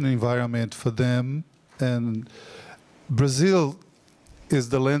teaching environment for them. And Brazil is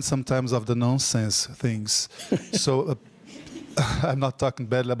the land sometimes of the nonsense things. So I'm not talking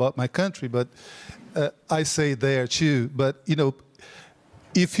badly about my country, but I say there too. But you know,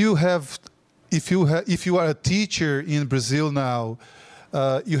 if you are a teacher in Brazil now,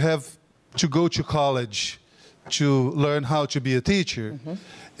 you have to go to college to learn how to be a teacher,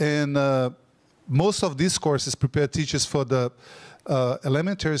 and most of these courses prepare teachers for the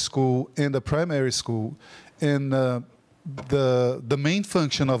elementary school and the primary school, and the main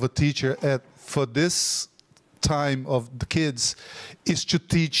function of a teacher for this time of the kids is to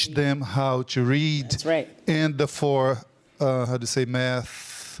teach them how to read. That's right. And the four, how to say,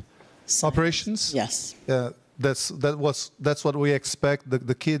 math operations. Yes. That's what we expect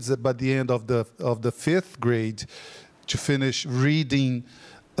the kids by the end of the fifth grade to finish reading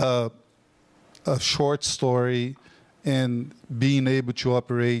a short story and being able to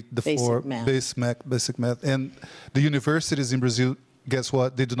operate the basic math. And the universities in Brazil, guess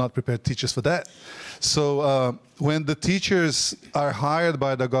what? They do not prepare teachers for that. So when the teachers are hired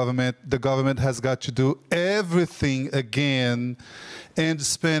by the government has got to do everything again and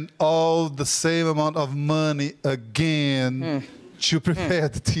spend all the same amount of money again to prepare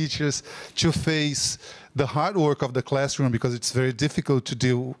the teachers to face the hard work of the classroom, because it's very difficult to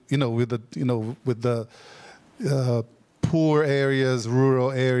deal, with the poor areas,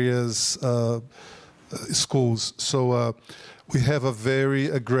 rural areas, schools. So we have a very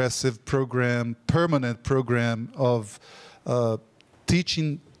aggressive program, permanent program of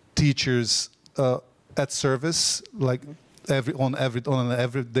teaching teachers at service, like on an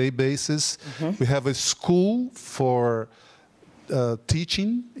everyday basis. We have a school for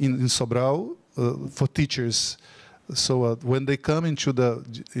teaching in Sobral, for teachers. So when they come into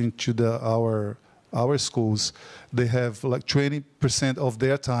our schools, they have like 20% of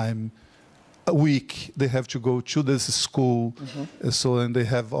their time a week they have to go to this school. So, and they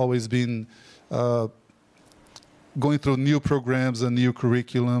have always been going through new programs and new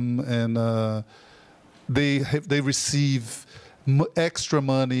curriculum, and they receive extra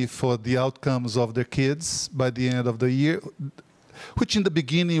money for the outcomes of their kids by the end of the year, which in the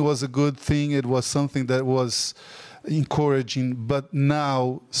beginning was a good thing. It was something that was encouraging, but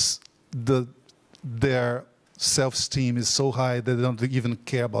now their self-esteem is so high that they don't even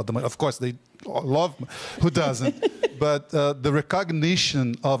care about the money. Of course, they love, who doesn't? But the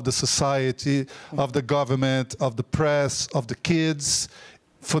recognition of the society, of the government, of the press, of the kids,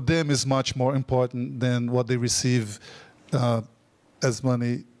 for them is much more important than what they receive as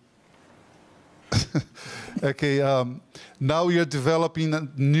money. Okay, now we are developing a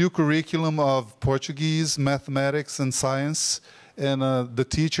new curriculum of Portuguese, mathematics, and science. And the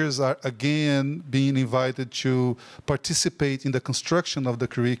teachers are again being invited to participate in the construction of the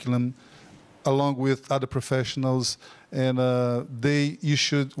curriculum along with other professionals. And you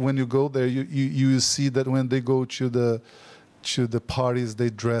should, when you go there, you see that when they go to the parties, they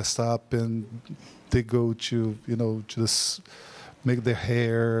dress up and they go to, just make their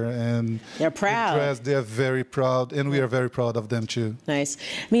hair, and they're proud. They're very proud, and we are very proud of them too. Nice.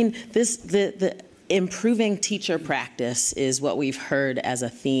 I mean, the improving teacher practice is what we've heard as a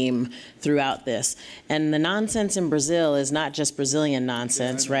theme throughout this. And the nonsense in Brazil is not just Brazilian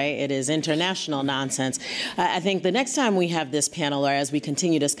nonsense, right? It is international nonsense. I think the next time we have this panel, or as we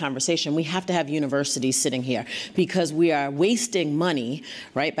continue this conversation, we have to have universities sitting here, because we are wasting money,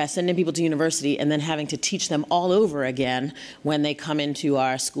 right, by sending people to university and then having to teach them all over again when they come into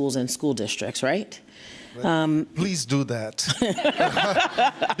our schools and school districts, right? Please do that.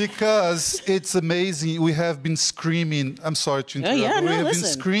 Because it's amazing. We have been screaming. I'm sorry to interrupt. Yeah, no, we have listen.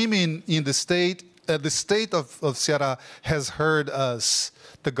 been screaming in the state. The state of Ceará has heard us,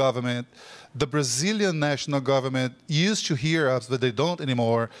 the government. The Brazilian national government used to hear us, but they don't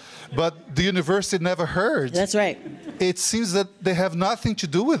anymore. But the university never heard. That's right. It seems that they have nothing to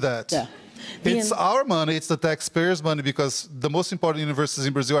do with that. Yeah. It's our money. It's the taxpayers' money, because the most important universities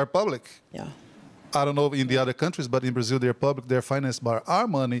in Brazil are public. Yeah. I don't know in the other countries, but in Brazil they're public, they're financed by our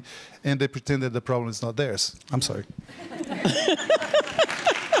money, and they pretend that the problem is not theirs. I'm sorry.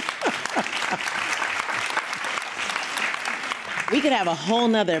 We could have a whole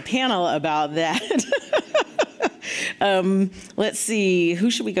nother panel about that. Let's see, who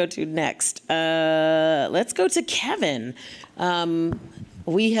should we go to next? Let's go to Kevin.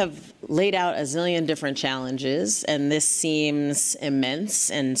 We have laid out a zillion different challenges, and this seems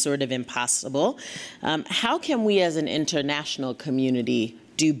immense and sort of impossible. How can we as an international community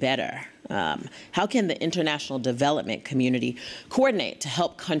do better? How can the international development community coordinate to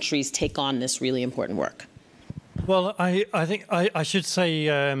help countries take on this really important work? Well, I think I should say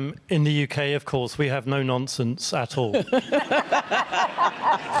in the UK, of course, we have no nonsense at all.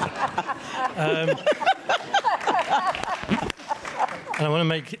 And I want to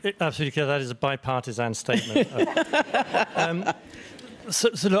make it absolutely clear that is a bipartisan statement. So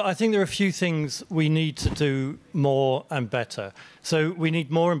look, I think there are a few things we need to do more and better. So we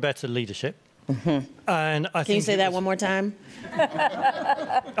need more and better leadership. And Can you say that one more time?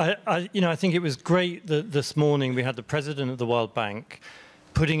 I think it was great that this morning we had the president of the World Bank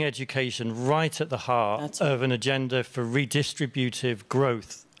putting education right at the heart of an agenda for redistributive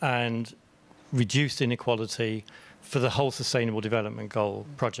growth and reduced inequality for the whole Sustainable Development Goal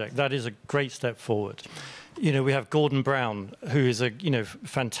project. That is a great step forward. We have Gordon Brown, who is a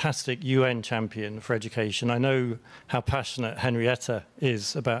fantastic UN champion for education. I know how passionate Henrietta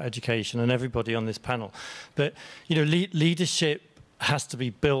is about education, and everybody on this panel. But leadership has to be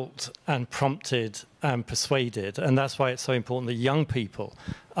built and prompted and persuaded, and that's why it's so important that young people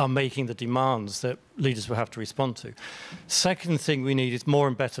are making the demands that leaders will have to respond to. Second thing we need is more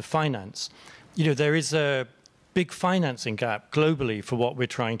and better finance. There is a big financing gap globally for what we're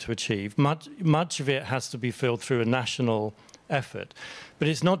trying to achieve. Much of it has to be filled through a national effort. But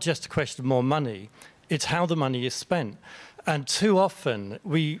it's not just a question of more money, it's how the money is spent. And too often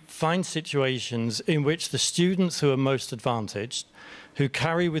we find situations in which the students who are most advantaged, who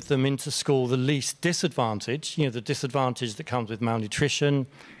carry with them into school the least disadvantage, the disadvantage that comes with malnutrition,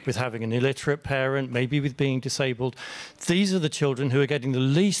 with having an illiterate parent, maybe with being disabled, these are the children who are getting the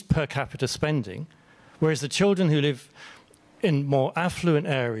least per capita spending. Whereas the children who live in more affluent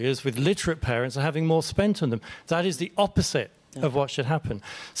areas with literate parents are having more spent on them. That is the opposite of what should happen.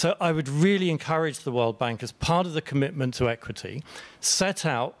 So I would really encourage the World Bank, as part of the commitment to equity, set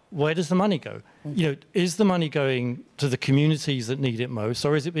out, where does the money go? You know, is the money going to the communities that need it most,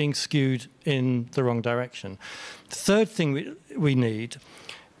 or is it being skewed in the wrong direction? The third thing we need,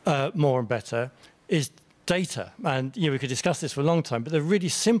 more and better, is data. And we could discuss this for a long time, but the really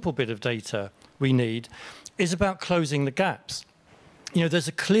simple bit of data we need is about closing the gaps. There's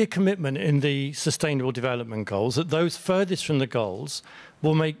a clear commitment in the Sustainable Development Goals that those furthest from the goals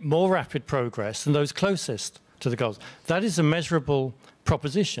will make more rapid progress than those closest to the goals. That is a measurable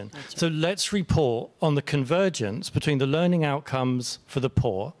proposition. So let's report on the convergence between the learning outcomes for the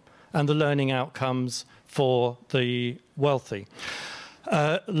poor and the learning outcomes for the wealthy.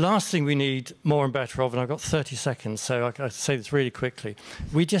 Last thing we need more and better of, and I've got 30 seconds, so I say this really quickly.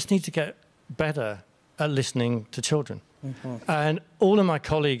 We just need to get better at listening to children. And all of my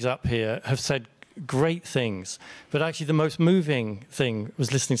colleagues up here have said great things, but actually the most moving thing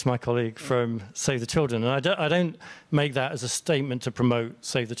was listening to my colleague from Save the Children. And I don't make that as a statement to promote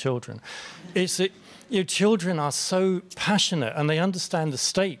Save the Children. It's that children are so passionate and they understand the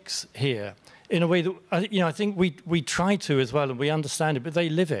stakes here in a way that I think we try to as well, and we understand it, but they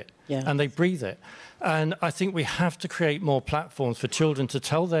live it and they breathe it. And I think we have to create more platforms for children to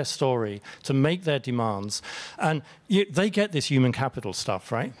tell their story, to make their demands. And they get this human capital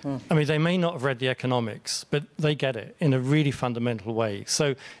stuff, right? I mean, they may not have read the economics, but they get it in a really fundamental way.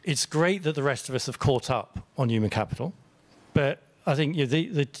 So it's great that the rest of us have caught up on human capital. But I think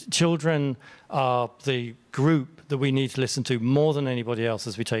the children are the group that we need to listen to more than anybody else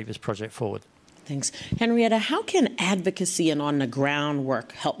as we take this project forward. Thanks. Henrietta, how can advocacy and on-the-ground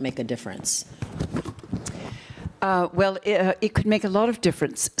work help make a difference? Well, it could make a lot of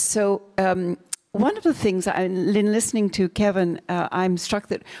difference. So one of the things, in listening to Kevin, I'm struck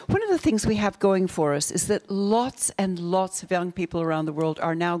that one of the things we have going for us is that lots and lots of young people around the world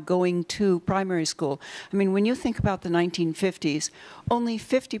are now going to primary school. I mean, when you think about the 1950s, only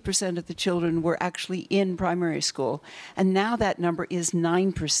 50% of the children were actually in primary school, and now that number is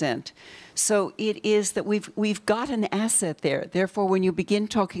 9%. So it is that we've got an asset there. Therefore, when you begin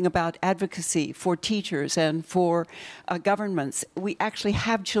talking about advocacy for teachers and for governments, we actually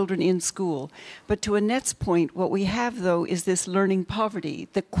have children in school. But to Annette's point, what we have, though, is this learning poverty.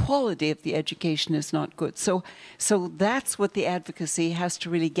 The quality of the education is not good. So that's what the advocacy has to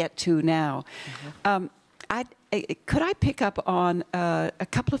really get to now. Could I pick up on a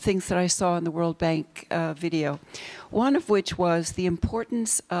couple of things that I saw in the World Bank video? One of which was the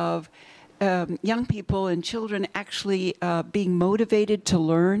importance of young people and children actually being motivated to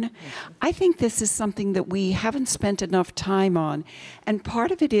learn. I think this is something that we haven't spent enough time on. And part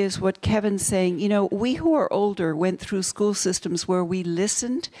of it is what Kevin's saying. We who are older went through school systems where we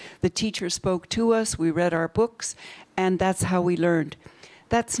listened, the teacher spoke to us, we read our books, and that's how we learned.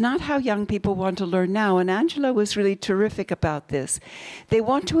 That's not how young people want to learn now, and Angela was really terrific about this. They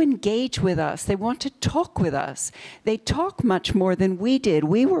want to engage with us. They want to talk with us. They talk much more than we did.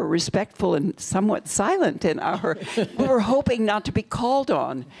 We were respectful and somewhat silent in our, we were hoping not to be called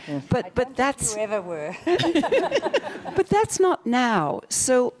on. But that's... You ever were. But that's not now.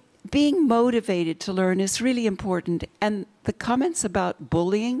 So being motivated to learn is really important. And the comments about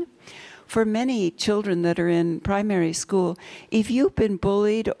bullying, for many children that are in primary school, if you've been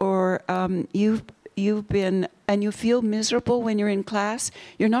bullied or you've been, and you feel miserable when you're in class,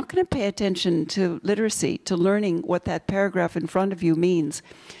 you're not going to pay attention to literacy, to learning what that paragraph in front of you means.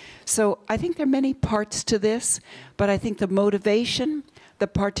 So I think there are many parts to this, but I think the motivation, the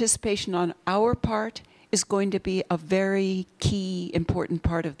participation on our part is going to be a very key, important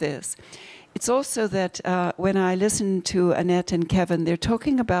part of this. It's also that when I listen to Annette and Kevin, they're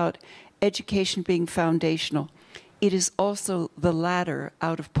talking about education being foundational. It is also the ladder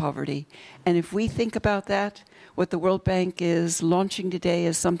out of poverty. And if we think about that, what the World Bank is launching today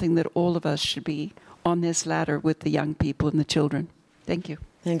is something that all of us should be on this ladder with the young people and the children. Thank you.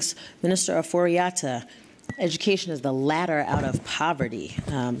 Thanks. Minister Ofori-Atta, education is the ladder out of poverty.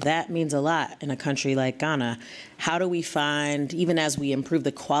 That means a lot in a country like Ghana. How do we find, even as we improve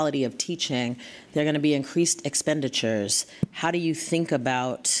the quality of teaching, there are going to be increased expenditures? How do you think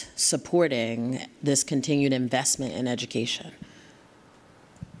about supporting this continued investment in education?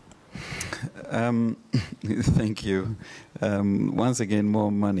 Thank you. Once again,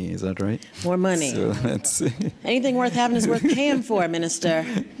 more money, is that right? More money. So let's see. Anything worth having is worth paying for, Minister.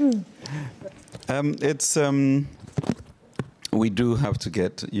 We do have to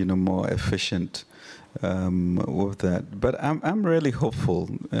get, more efficient with that. But I'm really hopeful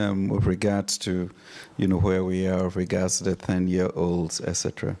with regards to, where we are with regards to the 10-year-olds,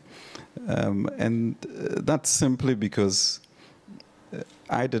 etc. And that's simply because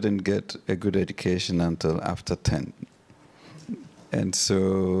I didn't get a good education until after 10. And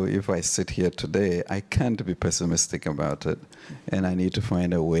so if I sit here today, I can't be pessimistic about it. And I need to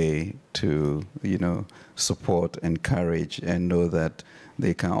find a way to, support, encourage, and know that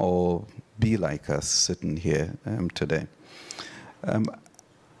they can all be like us sitting here today.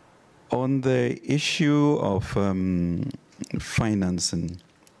 On the issue of financing,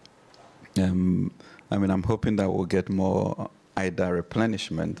 I'm hoping that we'll get more IDA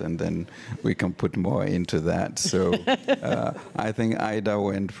replenishment, and then we can put more into that. So I think IDA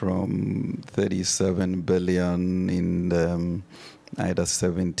went from 37 billion in IDA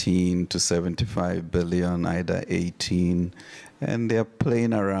 17 to 75 billion, IDA 18, and they're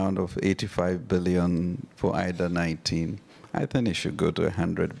playing around of 85 billion for IDA 19. I think it should go to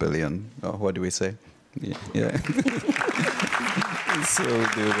 100 billion. Oh, what do we say? Yeah. So we'll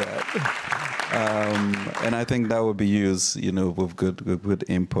do that. And I think that will be used, with good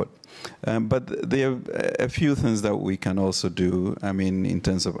input. But there are a few things that we can also do. In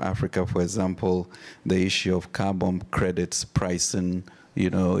terms of Africa, for example, the issue of carbon credits pricing,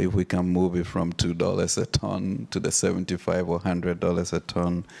 if we can move it from $2 a ton to the $75 or $100 a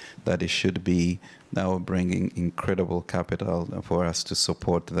ton that it should be, that will bring in incredible capital for us to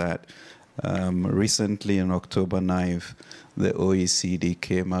support that. Recently, on October 9th, the OECD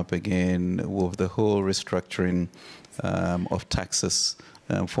came up again with the whole restructuring of taxes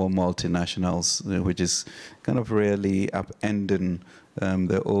for multinationals, which is kind of really upending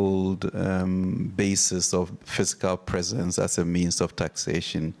the old basis of fiscal presence as a means of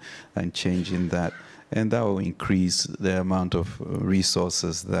taxation and changing that. And that will increase the amount of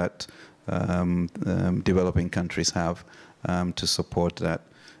resources that developing countries have to support that.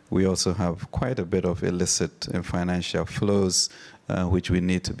 We also have quite a bit of illicit financial flows, which we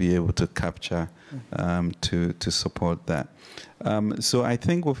need to be able to capture to support that. So I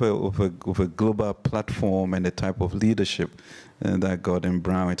think with a global platform and the type of leadership that Gordon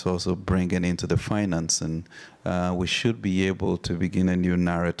Brown is also bringing into the finance, and we should be able to begin a new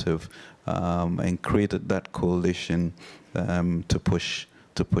narrative and create that coalition to push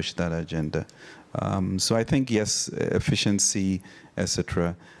that agenda. So I think, yes, efficiency,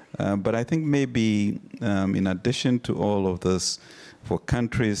 etc. But I think maybe in addition to all of this, for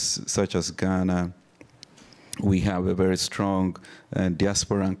countries such as Ghana, we have a very strong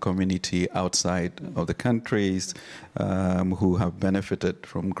diasporan community outside of the countries who have benefited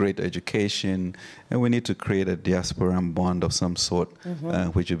from great education, and we need to create a diasporan bond of some sort,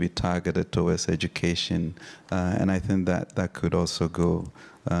 which will be targeted towards education, and I think that could also go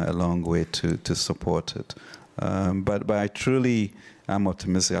a long way to support it. But I truly am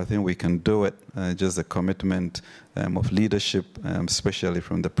optimistic. I think we can do it. Just a commitment of leadership, especially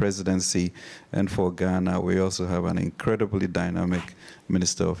from the presidency. And for Ghana, we also have an incredibly dynamic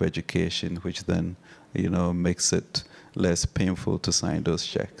Minister of Education, which then, makes it less painful to sign those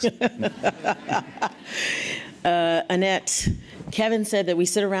checks. Annette, Kevin said that we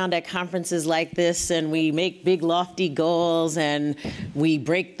sit around at conferences like this and we make big lofty goals and we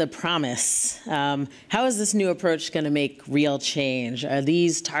break the promise. How is this new approach going to make real change? Are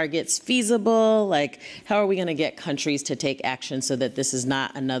these targets feasible? How are we going to get countries to take action so that this is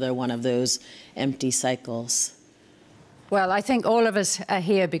not another one of those empty cycles? Well, I think all of us are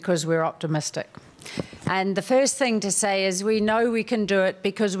here because we're optimistic. And the first thing to say is we know we can do it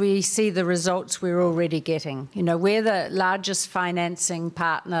because we see the results we're already getting. We're the largest financing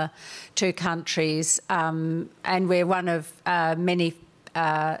partner to countries, and we're one of many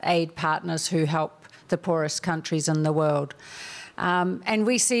aid partners who help the poorest countries in the world. And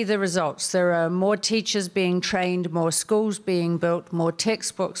we see the results. There are more teachers being trained, more schools being built, more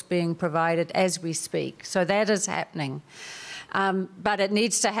textbooks being provided as we speak. So that is happening. But it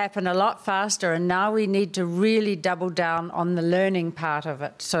needs to happen a lot faster, and now we need to really double down on the learning part of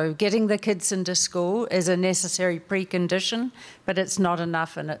it. So getting the kids into school is a necessary precondition, but it's not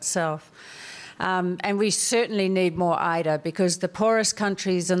enough in itself. And we certainly need more IDA because the poorest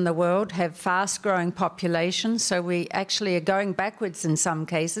countries in the world have fast-growing populations, so we actually are going backwards in some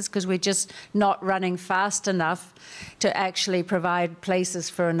cases because we're just not running fast enough to actually provide places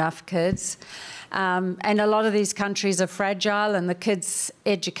for enough kids. And a lot of these countries are fragile and the kids'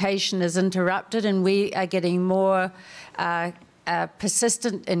 education is interrupted, and we are getting more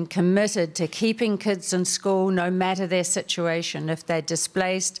persistent and committed to keeping kids in school no matter their situation, if they're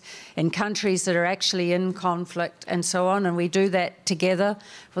displaced in countries that are actually in conflict and so on, and we do that together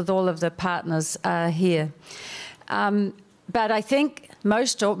with all of the partners here. But I think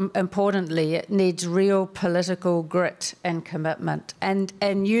most importantly, it needs real political grit and commitment. And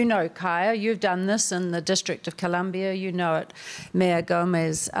you know, Kaya, you've done this in the District of Columbia. You know it, Mayor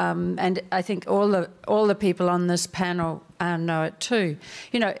Gomez, and I think all the people on this panel know it too.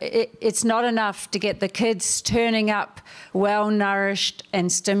 You know, it's not enough to get the kids turning up well-nourished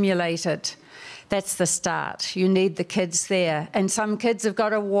and stimulated. That's the start. You need the kids there, and some kids have got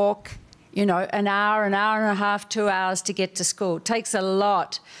to walk, you know, an hour and a half, 2 hours to get to school. It takes a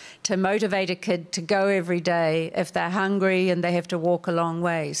lot to motivate a kid to go every day if they're hungry and they have to walk a long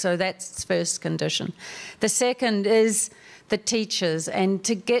way. So that's first condition. The second is the teachers, and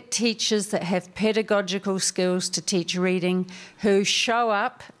to get teachers that have pedagogical skills to teach reading, who show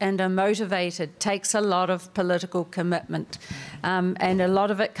up and are motivated, takes a lot of political commitment. And a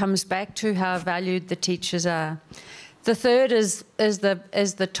lot of it comes back to how valued the teachers are. The third is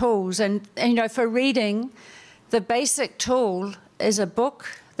the tools, and you know, for reading, the basic tool is a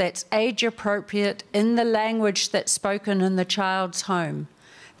book that's age appropriate in the language that's spoken in the child's home.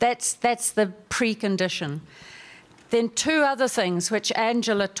 That's the precondition. Then two other things which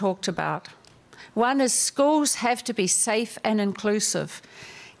Angela talked about. One is schools have to be safe and inclusive.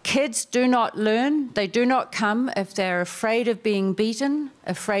 Kids do not learn, they do not come if they're afraid of being beaten,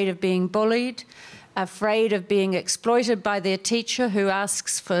 afraid of being bullied, afraid of being exploited by their teacher who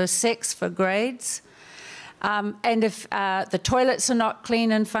asks for sex for grades, and if the toilets are not clean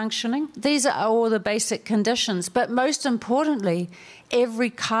and functioning. These are all the basic conditions. But most importantly,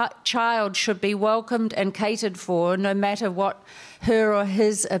 every child should be welcomed and catered for, no matter what her or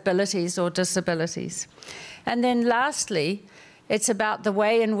his abilities or disabilities. And then lastly, it's about the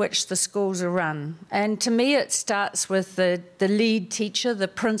way in which the schools are run. And to me, it starts with the lead teacher, the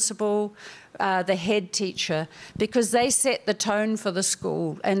principal, the head teacher, because they set the tone for the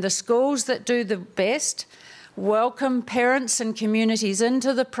school. And the schools that do the best welcome parents and communities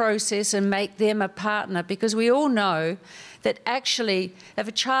into the process and make them a partner, because we all know that actually if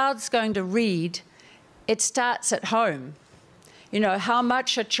a child's going to read, it starts at home. You know, how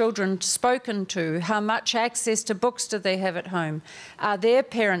much are children spoken to? How much access to books do they have at home? Are their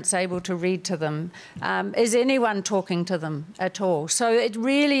parents able to read to them? Is anyone talking to them at all? So it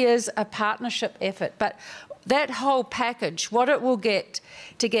really is a partnership effort. But that whole package, what it will get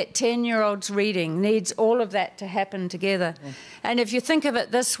to get 10-year-olds reading, needs all of that to happen together. And if you think of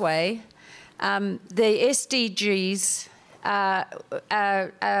it this way, the SDGs,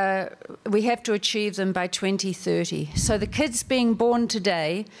 we have to achieve them by 2030. So the kids being born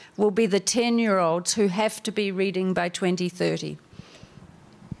today will be the 10-year-olds who have to be reading by 2030.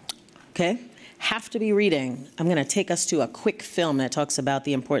 Okay, have to be reading. I'm going to take us to a quick film that talks about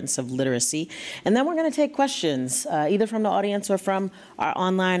the importance of literacy. And then we're going to take questions, either from the audience or from our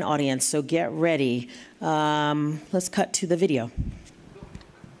online audience. So get ready. Let's cut to the video.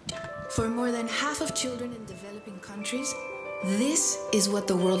 For more than half of children in developing countries, this is what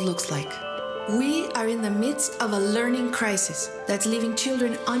the world looks like. We are in the midst of a learning crisis that's leaving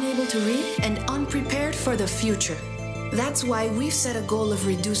children unable to read and unprepared for the future. That's why we've set a goal of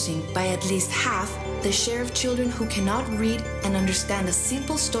reducing by at least half the share of children who cannot read and understand a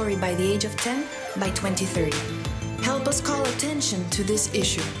simple story by the age of 10 by 2030. Help us call attention to this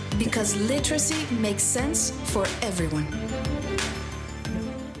issue, because literacy makes sense for everyone.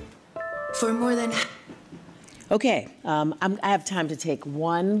 For more than... Okay, I have time to take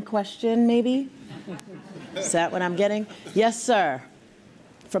one question, maybe? Is that what I'm getting? Yes, sir.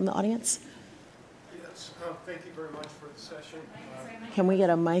 From the audience? Yes, thank you very much for the session. Can we get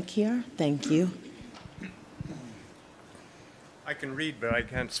a mic here? Thank you. I can read, but I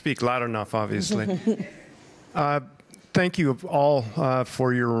can't speak loud enough, obviously. Thank you all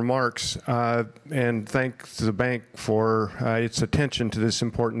for your remarks, and thanks to the bank for its attention to this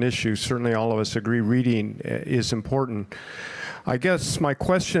important issue. Certainly all of us agree reading is important. I guess my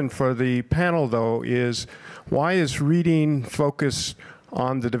question for the panel, though, is why is reading focused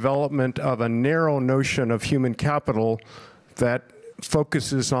on the development of a narrow notion of human capital that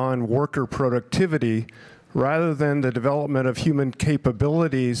focuses on worker productivity rather than the development of human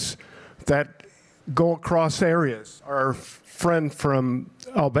capabilities that go across areas? Our friend from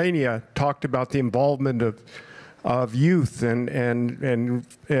Albania talked about the involvement of youth, and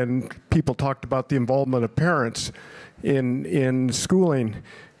people talked about the involvement of parents in schooling.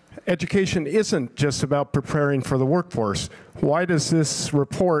 Education isn't just about preparing for the workforce. Why does this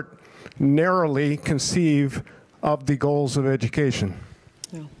report narrowly conceive of the goals of education?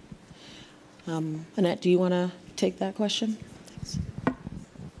 No. Annette, do you want to take that question? Thanks.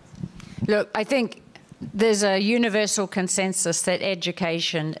 Look, I think there's a universal consensus that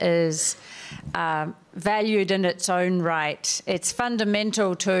education is valued in its own right. It's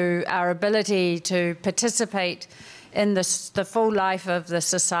fundamental to our ability to participate in the full life of the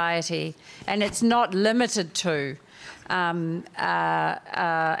society, and it's not limited to an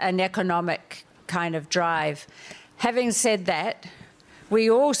economic kind of drive. Having said that, we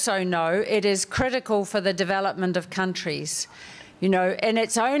also know it is critical for the development of countries. You know, and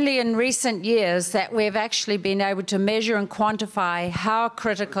it's only in recent years that we've actually been able to measure and quantify how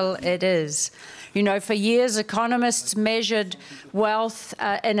critical it is. You know, for years, economists measured wealth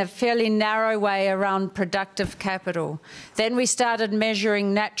in a fairly narrow way around productive capital. Then we started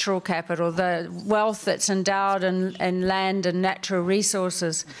measuring natural capital, the wealth that's endowed in land and natural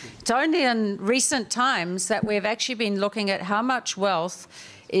resources. It's only in recent times that we've actually been looking at how much wealth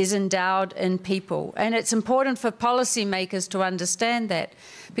is endowed in people. And it's important for policymakers to understand that,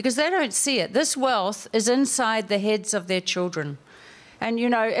 because they don't see it. This wealth is inside the heads of their children. And, you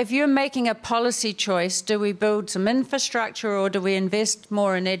know, if you're making a policy choice, do we build some infrastructure or do we invest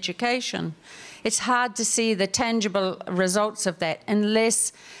more in education? It's hard to see the tangible results of that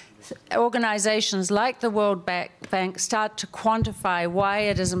unless organizations like the World Bank start to quantify why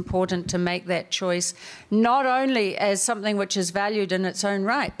it is important to make that choice, not only as something which is valued in its own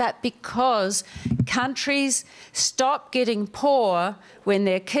right, but because countries stop getting poor when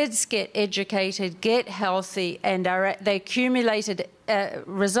their kids get educated, get healthy, and the accumulated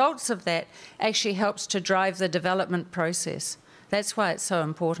results of that actually helps to drive the development process. That's why it's so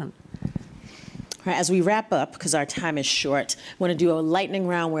important. All right, as we wrap up, because our time is short, I want to do a lightning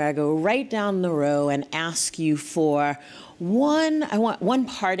round where I go right down the row and ask you for one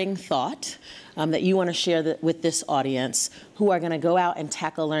parting thought that you want to share with this audience who are going to go out and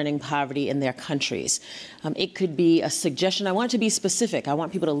tackle learning poverty in their countries. It could be a suggestion. I want it to be specific. I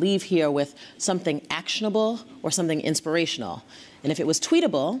want people to leave here with something actionable or something inspirational. And if it was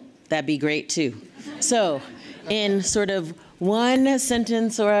tweetable, that'd be great too. So in sort of one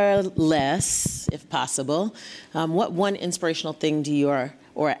sentence or less, if possible, what one inspirational thing do you,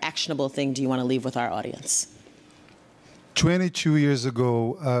 or actionable thing do you want to leave with our audience? 22 years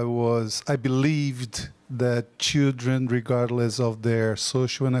ago, I believed that children, regardless of their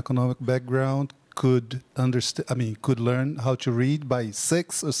social and economic background, could learn how to read by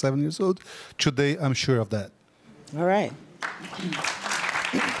 6 or 7 years old. Today, I'm sure of that. All right.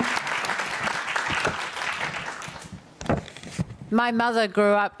 My mother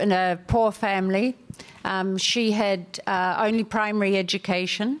grew up in a poor family. She had only primary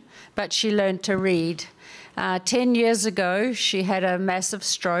education, but she learned to read. 10 years ago, she had a massive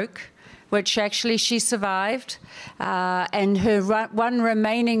stroke, which actually she survived. And her one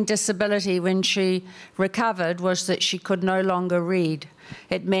remaining disability when she recovered was that she could no longer read.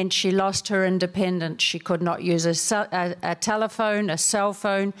 It meant she lost her independence. She could not use a telephone, a cell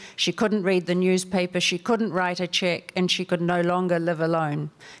phone. She couldn't read the newspaper. She couldn't write a check, and she could no longer live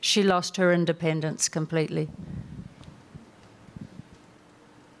alone. She lost her independence completely.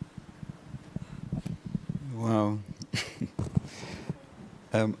 Wow.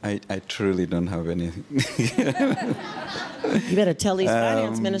 I truly don't have anything. You better tell these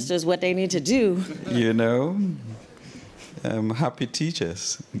finance ministers what they need to do. You know, happy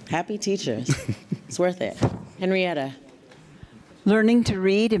teachers. Happy teachers. It's worth it. Henrietta. Learning to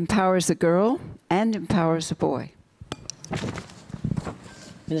read empowers a girl and empowers a boy.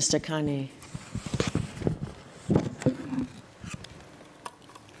 Minister Kane.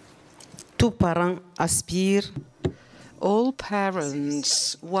 Tout parent aspire. All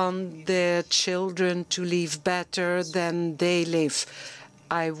parents want their children to live better than they live.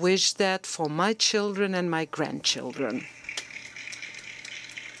 I wish that for my children and my grandchildren.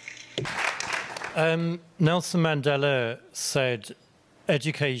 Nelson Mandela said,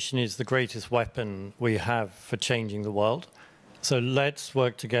 education is the greatest weapon we have for changing the world. So let's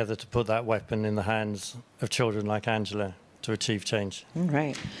work together to put that weapon in the hands of children like Angela to achieve change. All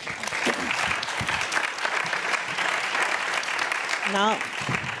right. Now,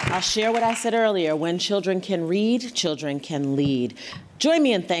 I'll share what I said earlier. When children can read, children can lead. Join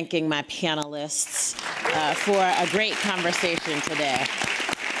me in thanking my panelists for a great conversation today.